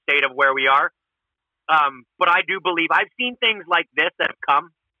current state of where we are. But I do believe I've seen things like this that have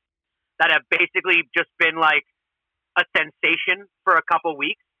come that have basically just been like a sensation for a couple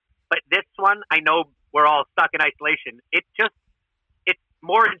weeks. But this one, I know we're all stuck in isolation. It's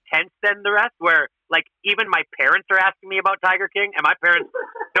more intense than the rest, where even my parents are asking me about Tiger King, and my parents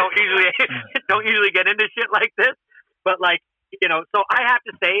don't usually get into shit like this. But so I have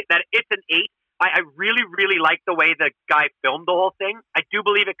to say that it's an 8. I really, really like the way the guy filmed the whole thing. I do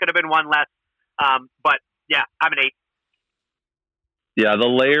believe it could have been one less. But yeah, I'm an 8. Yeah, the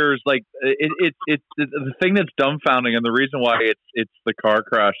layers, it's the thing that's dumbfounding, and the reason why it's the car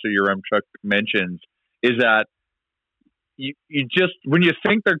crash that your Chuck mentions is that you just, when you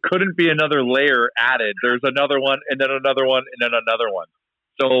think there couldn't be another layer added, there's another one, and then another one, and then another one.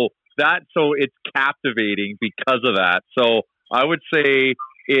 So it's captivating because of that. So I would say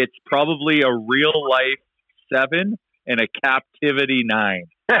it's probably a real life 7 and a captivity 9.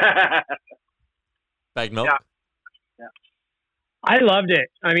 Bag Milk? Yeah. I loved it.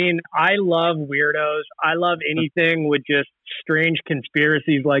 I mean, I love weirdos. I love anything with just strange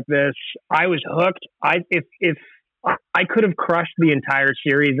conspiracies like this. I was hooked. If I could have crushed the entire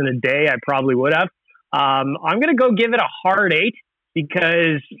series in a day, I probably would have. I'm going to go give it a hard 8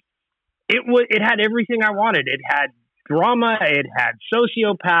 because it had everything I wanted. It had drama. It had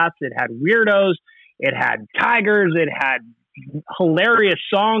sociopaths. It had weirdos. It had tigers. It had hilarious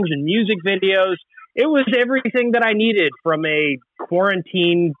songs and music videos. It was everything that I needed from a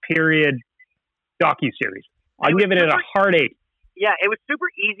quarantine period docuseries. I'm giving it a hard 8. Yeah, it was super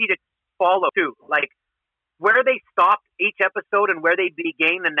easy to follow too. Where they stopped each episode and where they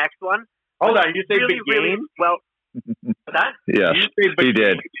began the next one. Hold on, you say really, began? really well. That? Yes, he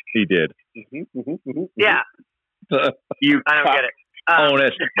did. He did. Yeah. I don't get it.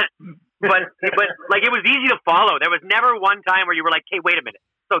 Honest. but it was easy to follow. There was never one time where you were like, "Hey, wait a minute."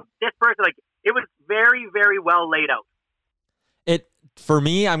 So this person, it was very, very well laid out. For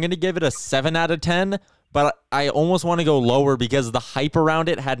me, I'm going to give it a 7 out of 10. But I almost want to go lower because the hype around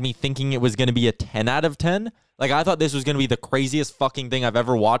it had me thinking it was going to be a 10 out of 10. I thought this was going to be the craziest fucking thing I've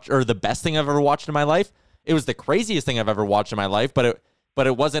ever watched, or the best thing I've ever watched in my life. It was the craziest thing I've ever watched in my life, but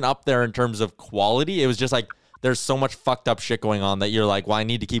it wasn't up there in terms of quality. It was just there's so much fucked up shit going on that you're like, well, I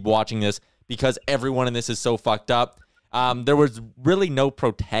need to keep watching this because everyone in this is so fucked up. There was really no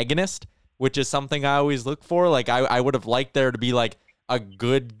protagonist, which is something I always look for. I would have liked there to be a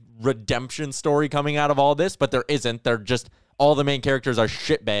good redemption story coming out of all this, but there isn't. They're just, all the main characters are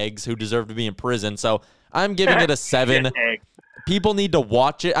shitbags who deserve to be in prison. So I'm giving it a 7. People need to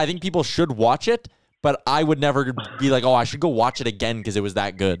watch it. I think people should watch it, but I would never be like, oh, I should go watch it again because it was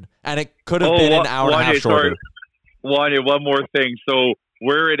that good. And it could have been an hour and a half shorter. Wanya, one more thing. So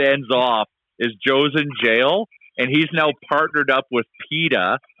where it ends off is Joe's in jail, and he's now partnered up with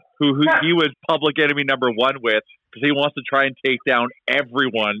PETA, who he was public enemy number 1 with, because he wants to try and take down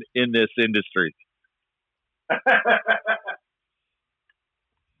everyone in this industry.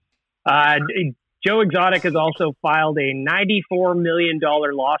 Joe Exotic has also filed a $94 million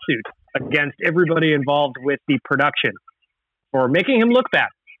lawsuit against everybody involved with the production for making him look bad.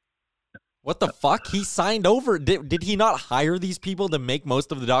 What the fuck? He signed over. Did he not hire these people to make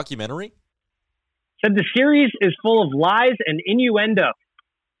most of the documentary? Said the series is full of lies and innuendo,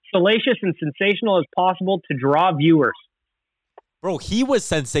 salacious and sensational as possible to draw viewers. Bro, he was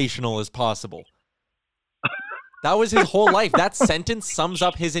sensational as possible. That was his whole life. That sentence sums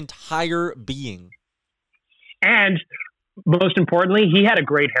up his entire being. And most importantly, he had a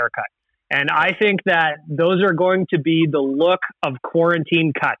great haircut. And I think that those are going to be the look of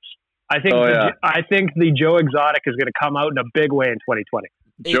quarantine cuts. I think the Joe Exotic is going to come out in a big way in 2020.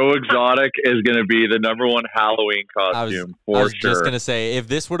 Joe Exotic is going to be the #1 Halloween costume for sure. I was just going to say, if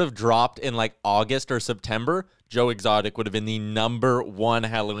this would have dropped in like August or September, Joe Exotic would have been the #1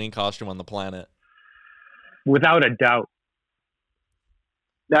 Halloween costume on the planet. Without a doubt.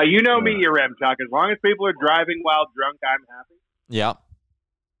 Now, you know me, you Chuck. As long as people are driving while drunk, I'm happy. Yeah.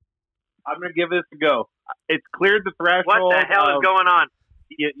 I'm going to give this a go. It's cleared the threshold. What the hell is going on?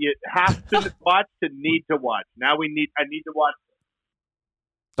 You have to watch to need to watch. Now I need to watch.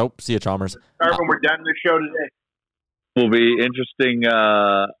 Oh, see you, Chalmers. Start when we're done the show today. Will be interesting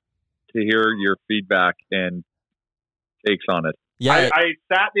to hear your feedback and takes on it. Yeah, I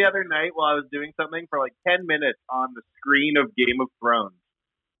sat the other night while I was doing something for like 10 minutes on the screen of Game of Thrones,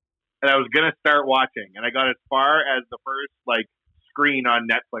 and I was gonna start watching, and I got as far as the first like screen on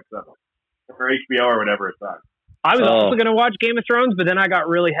Netflix of it, or HBO or whatever it's on. I was also going to watch Game of Thrones, but then I got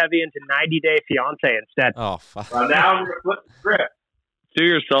really heavy into 90 Day Fiancé instead. Oh, fuck. Well, now I'm going to flip the script. Do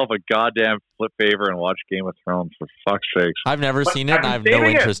yourself a goddamn flip favor and watch Game of Thrones, for fuck's sakes. I've never seen it, and I have no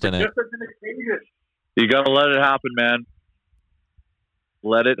interest in it. You got to let it happen, man.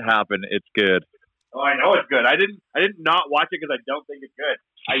 Let it happen. It's good. Oh, I know it's good. I didn't not watch it because I don't think it's good.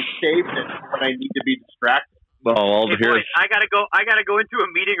 I saved it when I need to be distracted. Well, hey, boys, I gotta go into a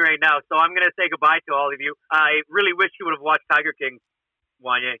meeting right now, so I'm gonna say goodbye to all of you. I really wish you would have watched Tiger King,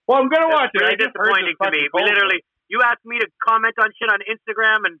 Wanye. Well, I'm gonna watch it. Really disappointing to me. We literally, you asked me to comment on shit on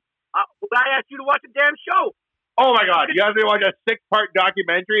Instagram, and I asked you to watch a damn show. Oh my God! You asked me to watch a 6-part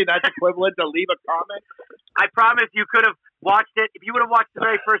documentary. That's equivalent to leave a comment. I promise you could have watched it. If you would have watched the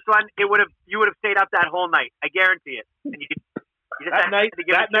very first one, you would have stayed up that whole night. I guarantee it. And that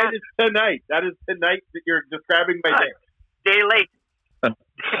night is tonight. That is tonight that you're describing my day. Day late.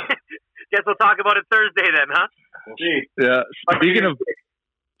 Guess we'll talk about it Thursday then, huh? Yeah.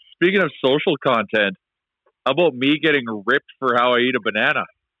 Speaking of social content, how about me getting ripped for how I eat a banana?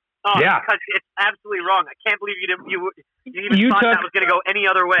 Oh, yeah. Because it's absolutely wrong. I can't believe you thought that was going to go any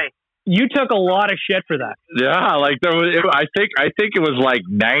other way. You took a lot of shit for that. Yeah, like I think it was like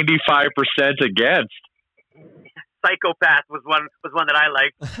 95% against. Psychopath was one that I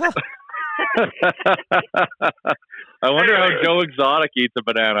liked. I wonder how Joe Exotic eats a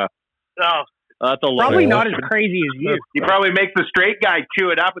banana. Oh, that's a lot. Probably not as crazy as you. He probably makes the straight guy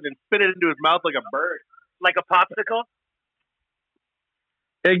chew it up and then spit it into his mouth like a bird, like a popsicle.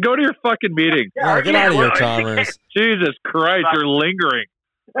 Hey, go to your fucking meeting. Yeah, get out of here, Chalmers. Jesus Christ, you're lingering.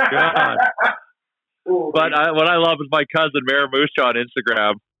 God. But what I love is my cousin Maramusha on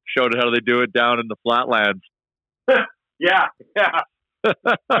Instagram showed how they do it down in the flatlands. Yeah.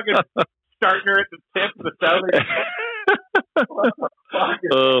 Fucking starting her at the tip of the south.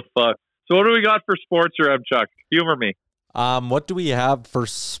 Oh, fuck. So what do we got for sports or Chuck? Humor me. What do we have for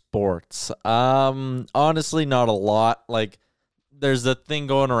sports? Honestly, not a lot. Like, there's a thing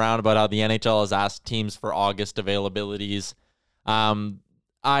going around about how the NHL has asked teams for August availabilities.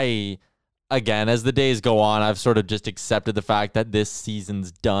 Again, as the days go on, I've sort of just accepted the fact that this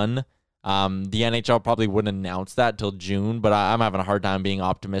season's done. The NHL probably wouldn't announce that till June, but I'm having a hard time being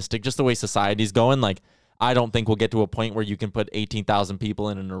optimistic. Just the way society's going, like, I don't think we'll get to a point where you can put 18,000 people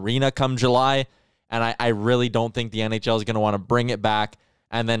in an arena come July, and I really don't think the NHL is going to want to bring it back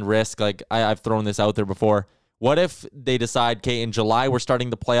and then risk, like, I've thrown this out there before. What if they decide, okay, in July we're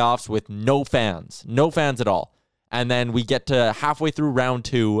starting the playoffs with no fans at all, and then we get to halfway through round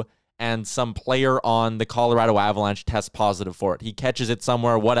 2 and some player on the Colorado Avalanche tests positive for it. He catches it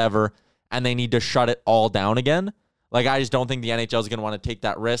somewhere, whatever, and they need to shut it all down again. Like, I just don't think the NHL is going to want to take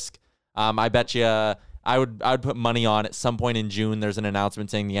that risk. I bet you I would put money on at some point in June there's an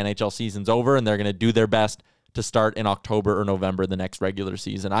announcement saying the NHL season's over and they're going to do their best to start in October or November the next regular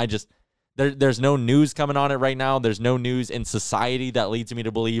season. There's no news coming on it right now. There's no news in society that leads me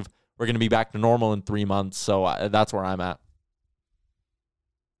to believe we're going to be back to normal in 3 months. So that's where I'm at.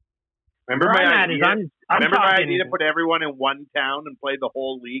 Remember my idea to put everyone in one town and play the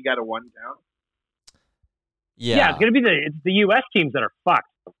whole league out of one town? Yeah, it's going to be the U.S. teams that are fucked.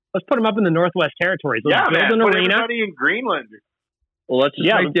 Let's put them up in the Northwest Territories. Let's build an put arena. everybody in Greenland. Well, let's just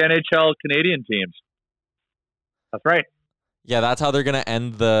make the NHL Canadian teams. That's right. Yeah, that's how they're going to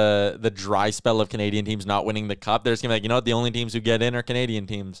end the dry spell of Canadian teams not winning the Cup. They're just going to be like, you know what? The only teams who get in are Canadian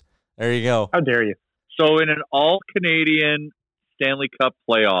teams. There you go. How dare you? So in an all-Canadian Stanley Cup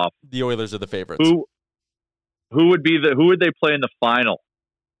playoff, the Oilers are the favorites. Who would they play in the final?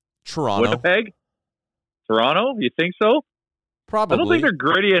 Toronto. Winnipeg? Toronto? You think so? Probably. I don't think they're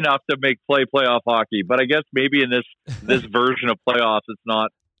gritty enough to make playoff hockey, but I guess maybe in this version of playoffs, it's not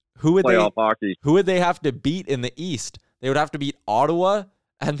playoff hockey. Who would they have to beat in the East? They would have to beat Ottawa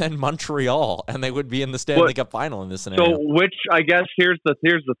and then Montreal, and they would be in the Stanley Cup final in this scenario. So, I guess here's the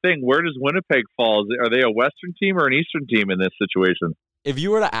thing: where does Winnipeg fall? Are they a Western team or an Eastern team in this situation? If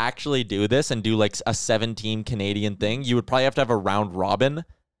you were to actually do this and do like a 7-team Canadian thing, you would probably have to have a round robin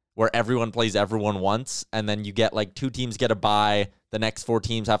where everyone plays everyone once, and then you get like 2 teams get a bye, the next 4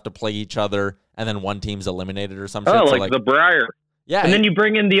 teams have to play each other, and then 1 team's eliminated or something. Oh, like the Brier. Yeah, and then you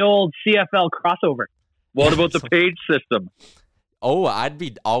bring in the old CFL crossover. What about the page system? Oh,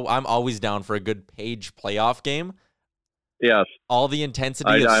 I'm always down for a good page playoff game. Yes. All the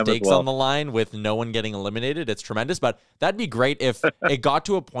intensity of stakes on the line with no one getting eliminated. It's tremendous, but that'd be great if it got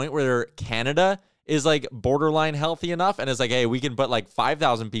to a point where Canada is like borderline healthy enough and is like, hey, we can put like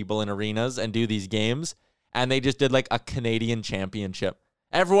 5,000 people in arenas and do these games. And they just did like a Canadian championship.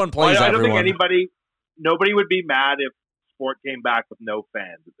 Everyone plays I don't everyone. think nobody would be mad if sport came back with no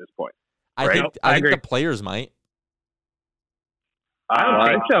fans at this point. I think the players might. I don't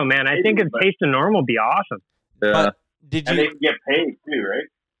think so, man. I think a taste of normal would be awesome. Yeah. But did you? And they can get paid too, right?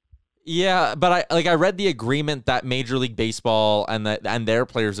 Yeah, but I read the agreement that Major League Baseball and their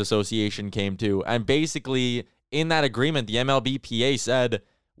Players Association came to, and basically in that agreement, the MLBPA said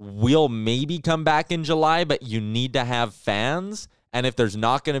we'll maybe come back in July, but you need to have fans. And if there's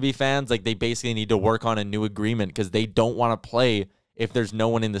not going to be fans, like they basically need to work on a new agreement because they don't want to play if there's no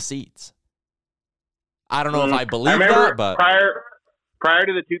one in the seats. I don't know if I believe that, but prior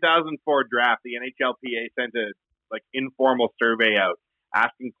to the 2004 draft, the NHLPA sent a informal survey out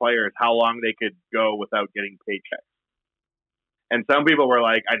asking players how long they could go without getting paychecks. And some people were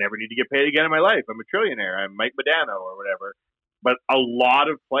like, I never need to get paid again in my life. I'm a trillionaire. I'm Mike Modano or whatever. But a lot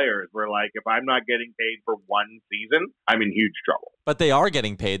of players were like, if I'm not getting paid for one season, I'm in huge trouble. But they are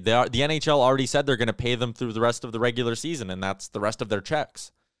getting paid. The NHL already said they're going to pay them through the rest of the regular season, and that's the rest of their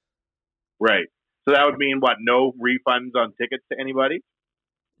checks. Right. So that would mean, what, no refunds on tickets to anybody?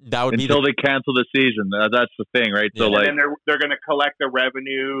 That would until they cancel the season. That's the thing, right? Yeah. So and then they're going to collect the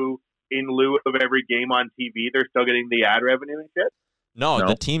revenue in lieu of every game on TV. They're still getting the ad revenue and shit? No,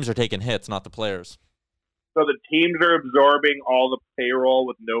 the teams are taking hits, not the players. So the teams are absorbing all the payroll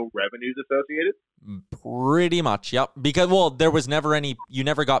with no revenues associated? Pretty much, yep. Because, there was never any, you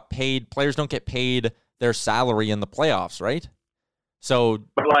never got paid, players don't get paid their salary in the playoffs, right? So,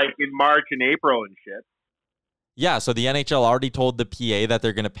 but like in March and April and shit. Yeah, so the NHL already told the PA that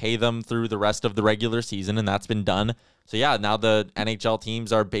they're going to pay them through the rest of the regular season, and that's been done. So yeah, now the NHL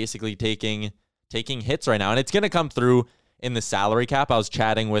teams are basically taking hits right now, and it's going to come through in the salary cap. I was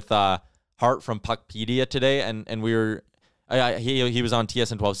chatting with Hart from Puckpedia today, and we were he was on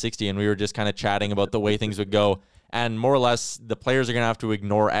TSN 1260, and we were just kind of chatting about the way things would go. And more or less, the players are going to have to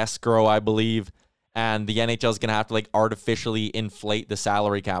ignore escrow, I believe, and the NHL is going to have to artificially inflate the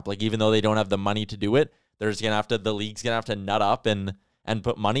salary cap. Even though they don't have the money to do it, the league's going to have to nut up and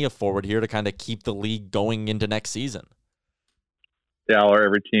put money forward here to kind of keep the league going into next season. Yeah, or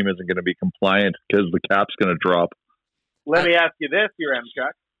every team isn't going to be compliant because the cap's going to drop. Let me ask you this, your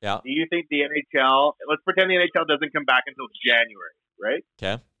Chuck. Yeah. Do you think the NHL, let's pretend the NHL doesn't come back until January, right?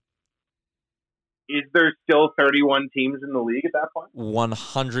 Okay. Is there still 31 teams in the league at that point?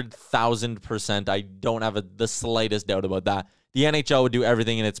 100,000%. I don't have the slightest doubt about that. The NHL would do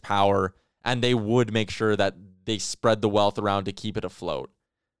everything in its power, and they would make sure that they spread the wealth around to keep it afloat.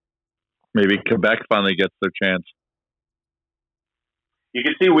 Maybe Quebec finally gets their chance. You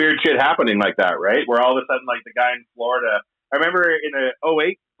can see weird shit happening like that, right? Where all of a sudden, the guy in Florida, I remember in the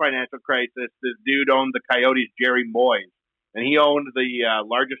 2008 financial crisis, this dude owned the Coyotes, Jerry Moyes, and he owned the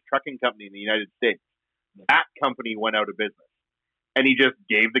largest trucking company in the United States. That company went out of business, and he just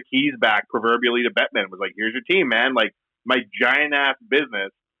gave the keys back proverbially to Bettman. Was like, "Here's your team, man. My giant ass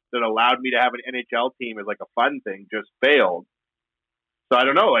business that allowed me to have an NHL team as a fun thing just failed." So I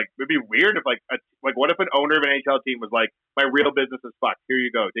don't know. It'd be weird if what if an owner of an NHL team was like, "My real business is fucked. Here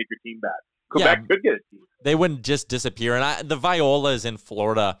you go. Take your team back." Quebec could get a team. They wouldn't just disappear. And the Violas in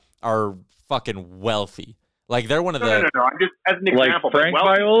Florida are fucking wealthy. They're one of the... No. I'm just, as an example. Frank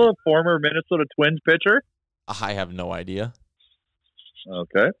Viola, former Minnesota Twins pitcher? I have no idea.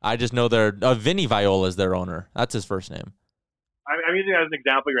 Okay. I just know they're Vinny Viola is their owner. That's his first name. I'm using that as an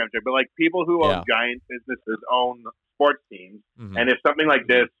example, Ramchick, but like people who own giant businesses own sports teams, and if something like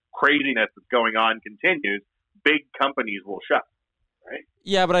this craziness that's going on continues, big companies will shut, right?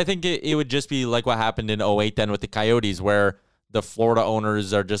 Yeah, but I think it would just be like what happened in 2008 then with the Coyotes, where the Florida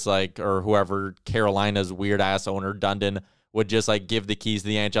owners are just like, or whoever, Carolina's weird-ass owner, Dundon, would just like give the keys to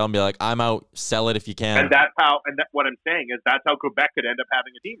the NHL and be like, I'm out, sell it if you can. And that's how, what I'm saying is that's how Quebec could end up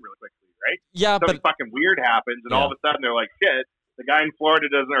having a team really quickly, right? Yeah, something fucking weird happens, and all of a sudden they're like, shit, the guy in Florida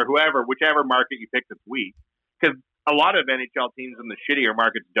doesn't, or whoever, whichever market you pick this week, because a lot of NHL teams in the shittier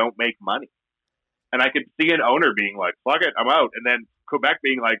markets don't make money. And I could see an owner being like, fuck it, I'm out. And then Quebec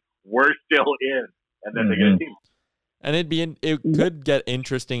being like, we're still in. And then they get a team. And it could get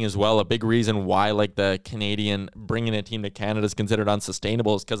interesting as well. A big reason why like the Canadian bringing a team to Canada is considered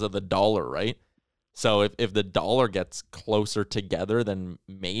unsustainable is because of the dollar, right? So if the dollar gets closer together, then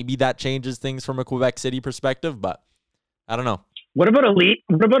maybe that changes things from a Quebec City perspective. But I don't know. What about a league?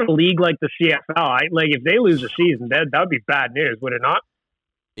 What about a league like the CFL? Like if they lose a season, that would be bad news, would it not?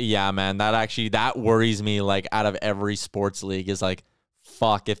 Yeah, man. That worries me. Like out of every sports league is like,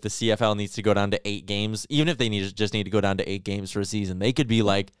 fuck, if the CFL needs to go down to 8 games, even if they just need to go down to 8 games for a season, they could be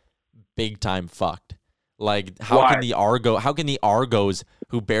like big time fucked. Like how can the Argos,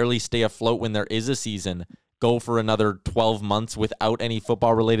 who barely stay afloat when there is a season, go for another 12 months without any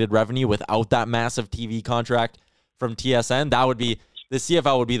football related revenue, without that massive TV contract from TSN? That would be, the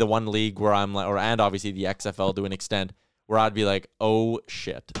CFL would be the one league where I'm like, and obviously the XFL to an extent, where I'd be like, oh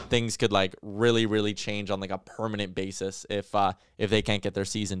shit, things could like really, really change on like a permanent basis if they can't get their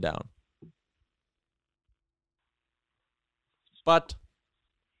season down. But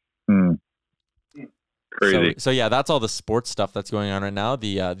crazy. So yeah, that's all the sports stuff that's going on right now.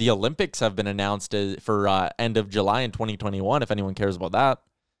 The Olympics have been announced for end of July in 2021. If anyone cares about that.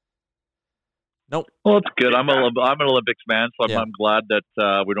 Nope. Well, it's good. I'm an Olympics man, so I'm glad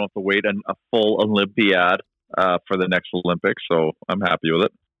that we don't have to wait a full Olympiad for the next Olympics, so I'm happy with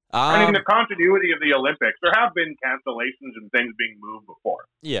it. I mean, the continuity of the Olympics, there have been cancellations and things being moved before.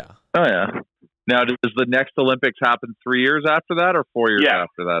 Yeah. Oh, yeah. Now, does the next Olympics happen 3 years after that or 4 years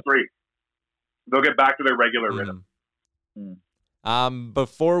after that? 3. They'll get back to their regular rhythm.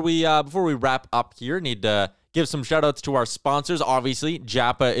 Before we wrap up here, need to give some shout outs to our sponsors. Obviously,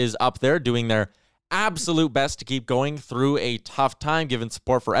 Japa is up there doing their absolute best to keep going through a tough time, giving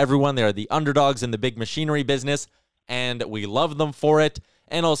support for everyone. They are the underdogs in the big machinery business, and we love them for it.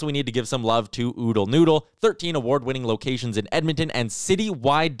 And also, we need to give some love to Oodle Noodle, 13 award-winning locations in Edmonton and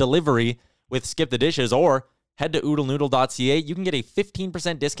citywide delivery with Skip the Dishes, or head to oodlenoodle.ca. You can get a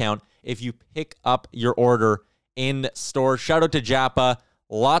 15% discount if you pick up your order in store. Shout out to Japa.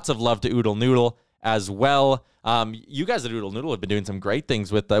 Lots of love to Oodle Noodle as well. You guys at Oodle Noodle have been doing some great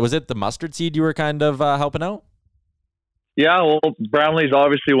things with, was it the mustard seed you were kind of helping out? Yeah, well, Brownlee's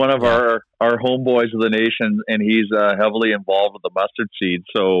obviously one of our homeboys of the nation, and he's heavily involved with the mustard seed.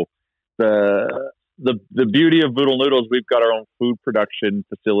 So the beauty of Oodle Noodles, we've got our own food production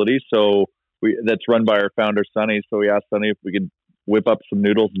facility, so that's run by our founder, Sonny. So we asked Sonny if we could whip up some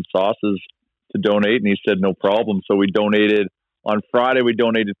noodles and sauces to donate, and he said no problem. So we donated, on Friday, we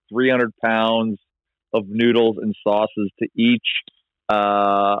donated 300 pounds of noodles and sauces to each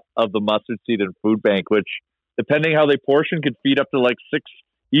of the mustard seed and food bank, which, depending how they portion, could feed up to like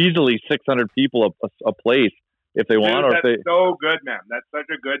easily 600 people a place if they want. Or that's so good, man. That's such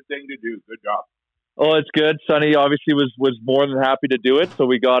a good thing to do. Good job. Oh, it's good. Sonny obviously was more than happy to do it. So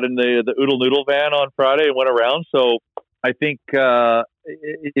we got in the Oodle Noodle van on Friday and went around. So I think,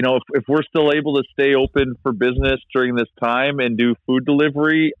 if we're still able to stay open for business during this time and do food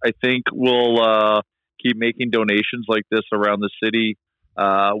delivery, I think we'll keep making donations like this around the city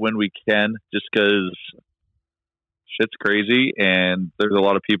when we can, just because shit's crazy and there's a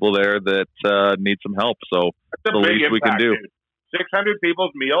lot of people there that need some help. So that's the least we can do. Dude. 600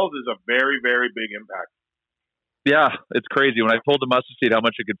 people's meals is a very, very big impact. Yeah, it's crazy. When I told the mustard seed how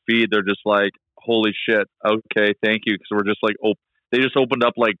much it could feed, they're just like, holy shit, okay, thank you. Because we're just like, they just opened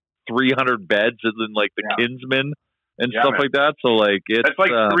up like 300 beds in like the Kinsman and stuff like that. So like, it's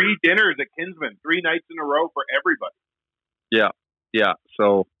like 3 dinners at Kinsman, 3 nights in a row for everybody. Yeah.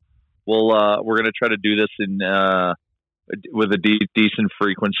 So we're gonna try to do this with a decent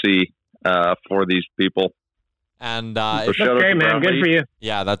frequency for these people. And it's okay, man. Good for you.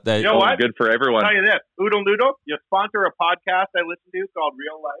 Yeah, you know what? Good for everyone. I'll tell you this, Oodle Noodle, you sponsor a podcast I listen to called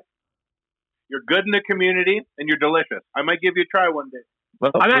Real Life. You're good in the community and you're delicious. I might give you a try one day.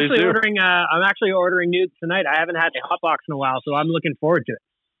 Well, I'm actually ordering nudes tonight. I haven't had a hot box in a while, so I'm looking forward to it.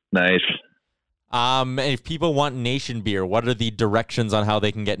 Nice. If people want NationBeer, what are the directions on how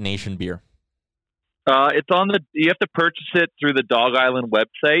they can get NationBeer? It's on you have to purchase it through the Dog Island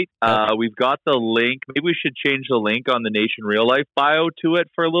website. We've got the link. Maybe we should change the link on the Nation Real Life bio to it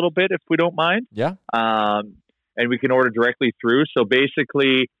for a little bit, if we don't mind. Yeah. And we can order directly through. So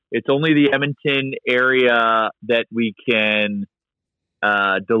basically, it's only the Edmonton area that we can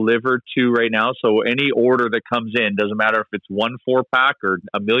deliver to right now. So any order that comes in, doesn't matter if it's 1 4-pack or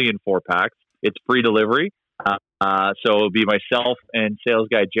 1 million 4-packs, it's free delivery. So it'll be myself and sales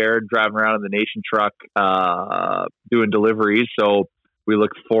guy Jared driving around in the Nation truck doing deliveries. So we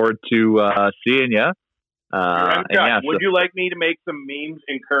look forward to seeing you. Would you like me to make some memes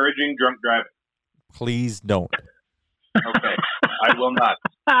encouraging drunk driving? Please don't. Okay, I will not.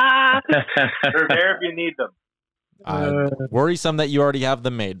 They're there if you need them. Worrisome that you already have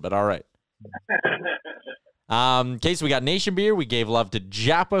them made, but all right. Okay, so we got NationBeer. We gave love to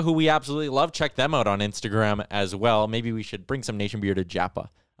Japa, who we absolutely love. Check them out on Instagram as well. Maybe we should bring some NationBeer to Japa.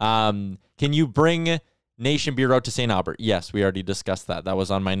 Can you bring NationBeer out to St. Albert? Yes, we already discussed that. That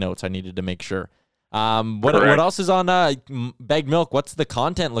was on my notes. I needed to make sure. What else is on Bagged Milk? What's the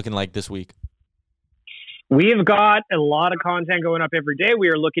content looking like this week? We have got a lot of content going up every day. We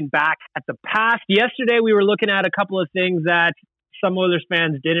are looking back at the past. Yesterday, we were looking at a couple of things that some Oilers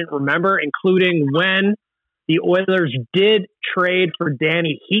fans didn't remember, including when the Oilers did trade for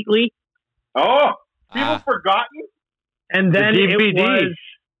Danny Heatley. Oh, people forgotten? And then it was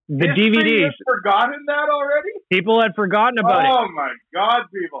the DVDs. Has forgotten that already? People had forgotten about it. Oh, my God,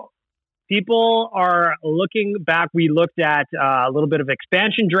 people. People are looking back. We looked at a little bit of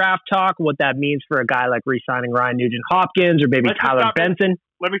expansion draft talk, what that means for a guy like re-signing Ryan Nugent-Hopkins or maybe Tyler Benson.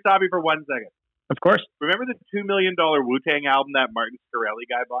 Let me stop you for 1 second. Of course. Remember the $2 million Wu-Tang album that Martin Scarelli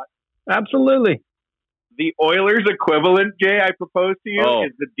guy bought? Absolutely. The Oilers equivalent, Jay, I propose to you,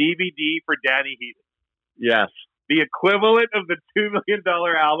 is the DVD for Danny Heaton. Yes. The equivalent of the $2 million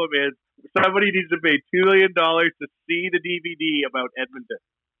album is somebody needs to pay $2 million to see the DVD about Edmonton.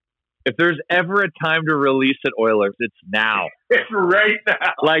 If there's ever a time to release at Oilers, it's now. It's right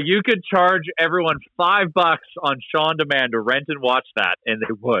now. Like, you could charge everyone $5 on Shawn Demand to rent and watch that, and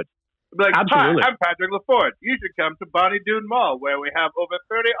they would. Like, absolutely. Hi, I'm Patrick LaFord. You should come to Bonnie Doon Mall, where we have over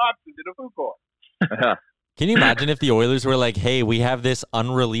 30 options in a food court. Can you imagine if the Oilers were like, hey, we have this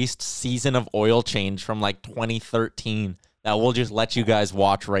unreleased season of Oil Change from like 2013 that we'll just let you guys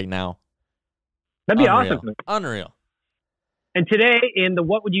watch right now? That'd be awesome. Unreal. And today, in the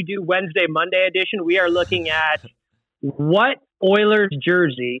What Would You Do Wednesday, Monday edition, we are looking at what Oilers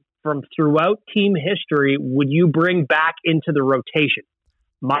jersey from throughout team history would you bring back into the rotation?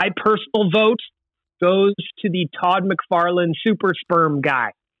 My personal vote goes to the Todd McFarlane super sperm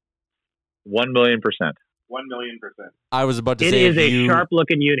guy. 1 million%. 1 million%. I was about to say it is a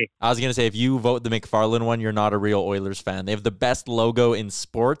sharp-looking uni. I was going to say, if you vote the McFarlane one, you're not a real Oilers fan. They have the best logo in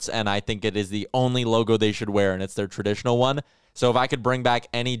sports, and I think it is the only logo they should wear, and it's their traditional one. So if I could bring back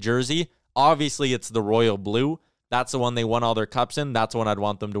any jersey, obviously it's the royal blue. That's the one they won all their cups in. That's the one I'd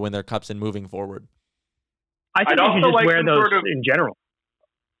want them to win their cups in moving forward. I think you should just wear those in general.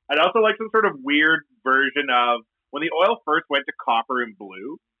 I'd also like some sort of weird version of when the Oil first went to copper and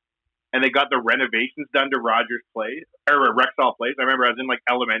blue, and they got the renovations done to Rogers Place or Rexall Place. I remember I was in like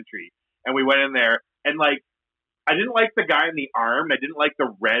elementary, and we went in there, and like I didn't like the guy in the arm. I didn't like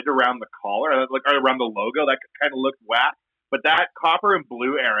the red around the collar, like around the logo. That kind of looked whack. But that copper and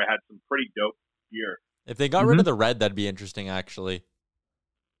blue era had some pretty dope gear. If they got rid of the red, that'd be interesting, actually.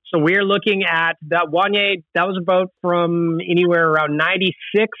 So we're looking at that Wanye. That was about from anywhere around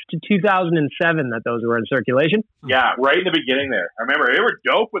 96 to 2007 that those were in circulation. Yeah, right in the beginning there. I remember they were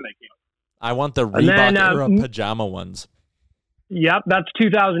dope when they came. I want the Reebok era pajama ones. Yep, that's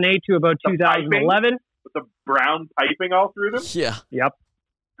 2008 to about 2011. With the brown piping all through them? Yeah. Yep.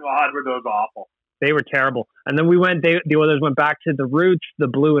 God, were those awful. They were terrible. And then the Oilers went back to the roots, the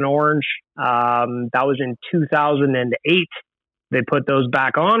blue and orange. That was in 2008. They put those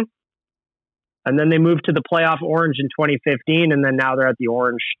back on. And then they moved to the playoff orange in 2015. And then now they're at the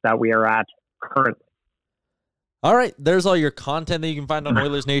orange that we are at currently. All right. There's all your content that you can find on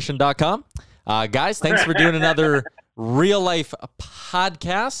Oilersnation.com. Guys, thanks for doing another real life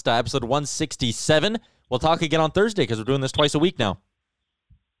podcast, episode 167. We'll talk again on Thursday because we're doing this twice a week now.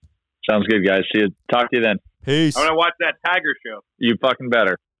 Sounds good, guys. See you. Talk to you then. Peace. I'm going to watch that Tiger show. You fucking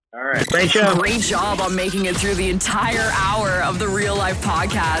better. All right. Great show. Great job on making it through the entire hour of the Real Life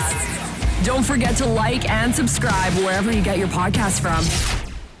Podcast. Don't forget to like and subscribe wherever you get your podcast from.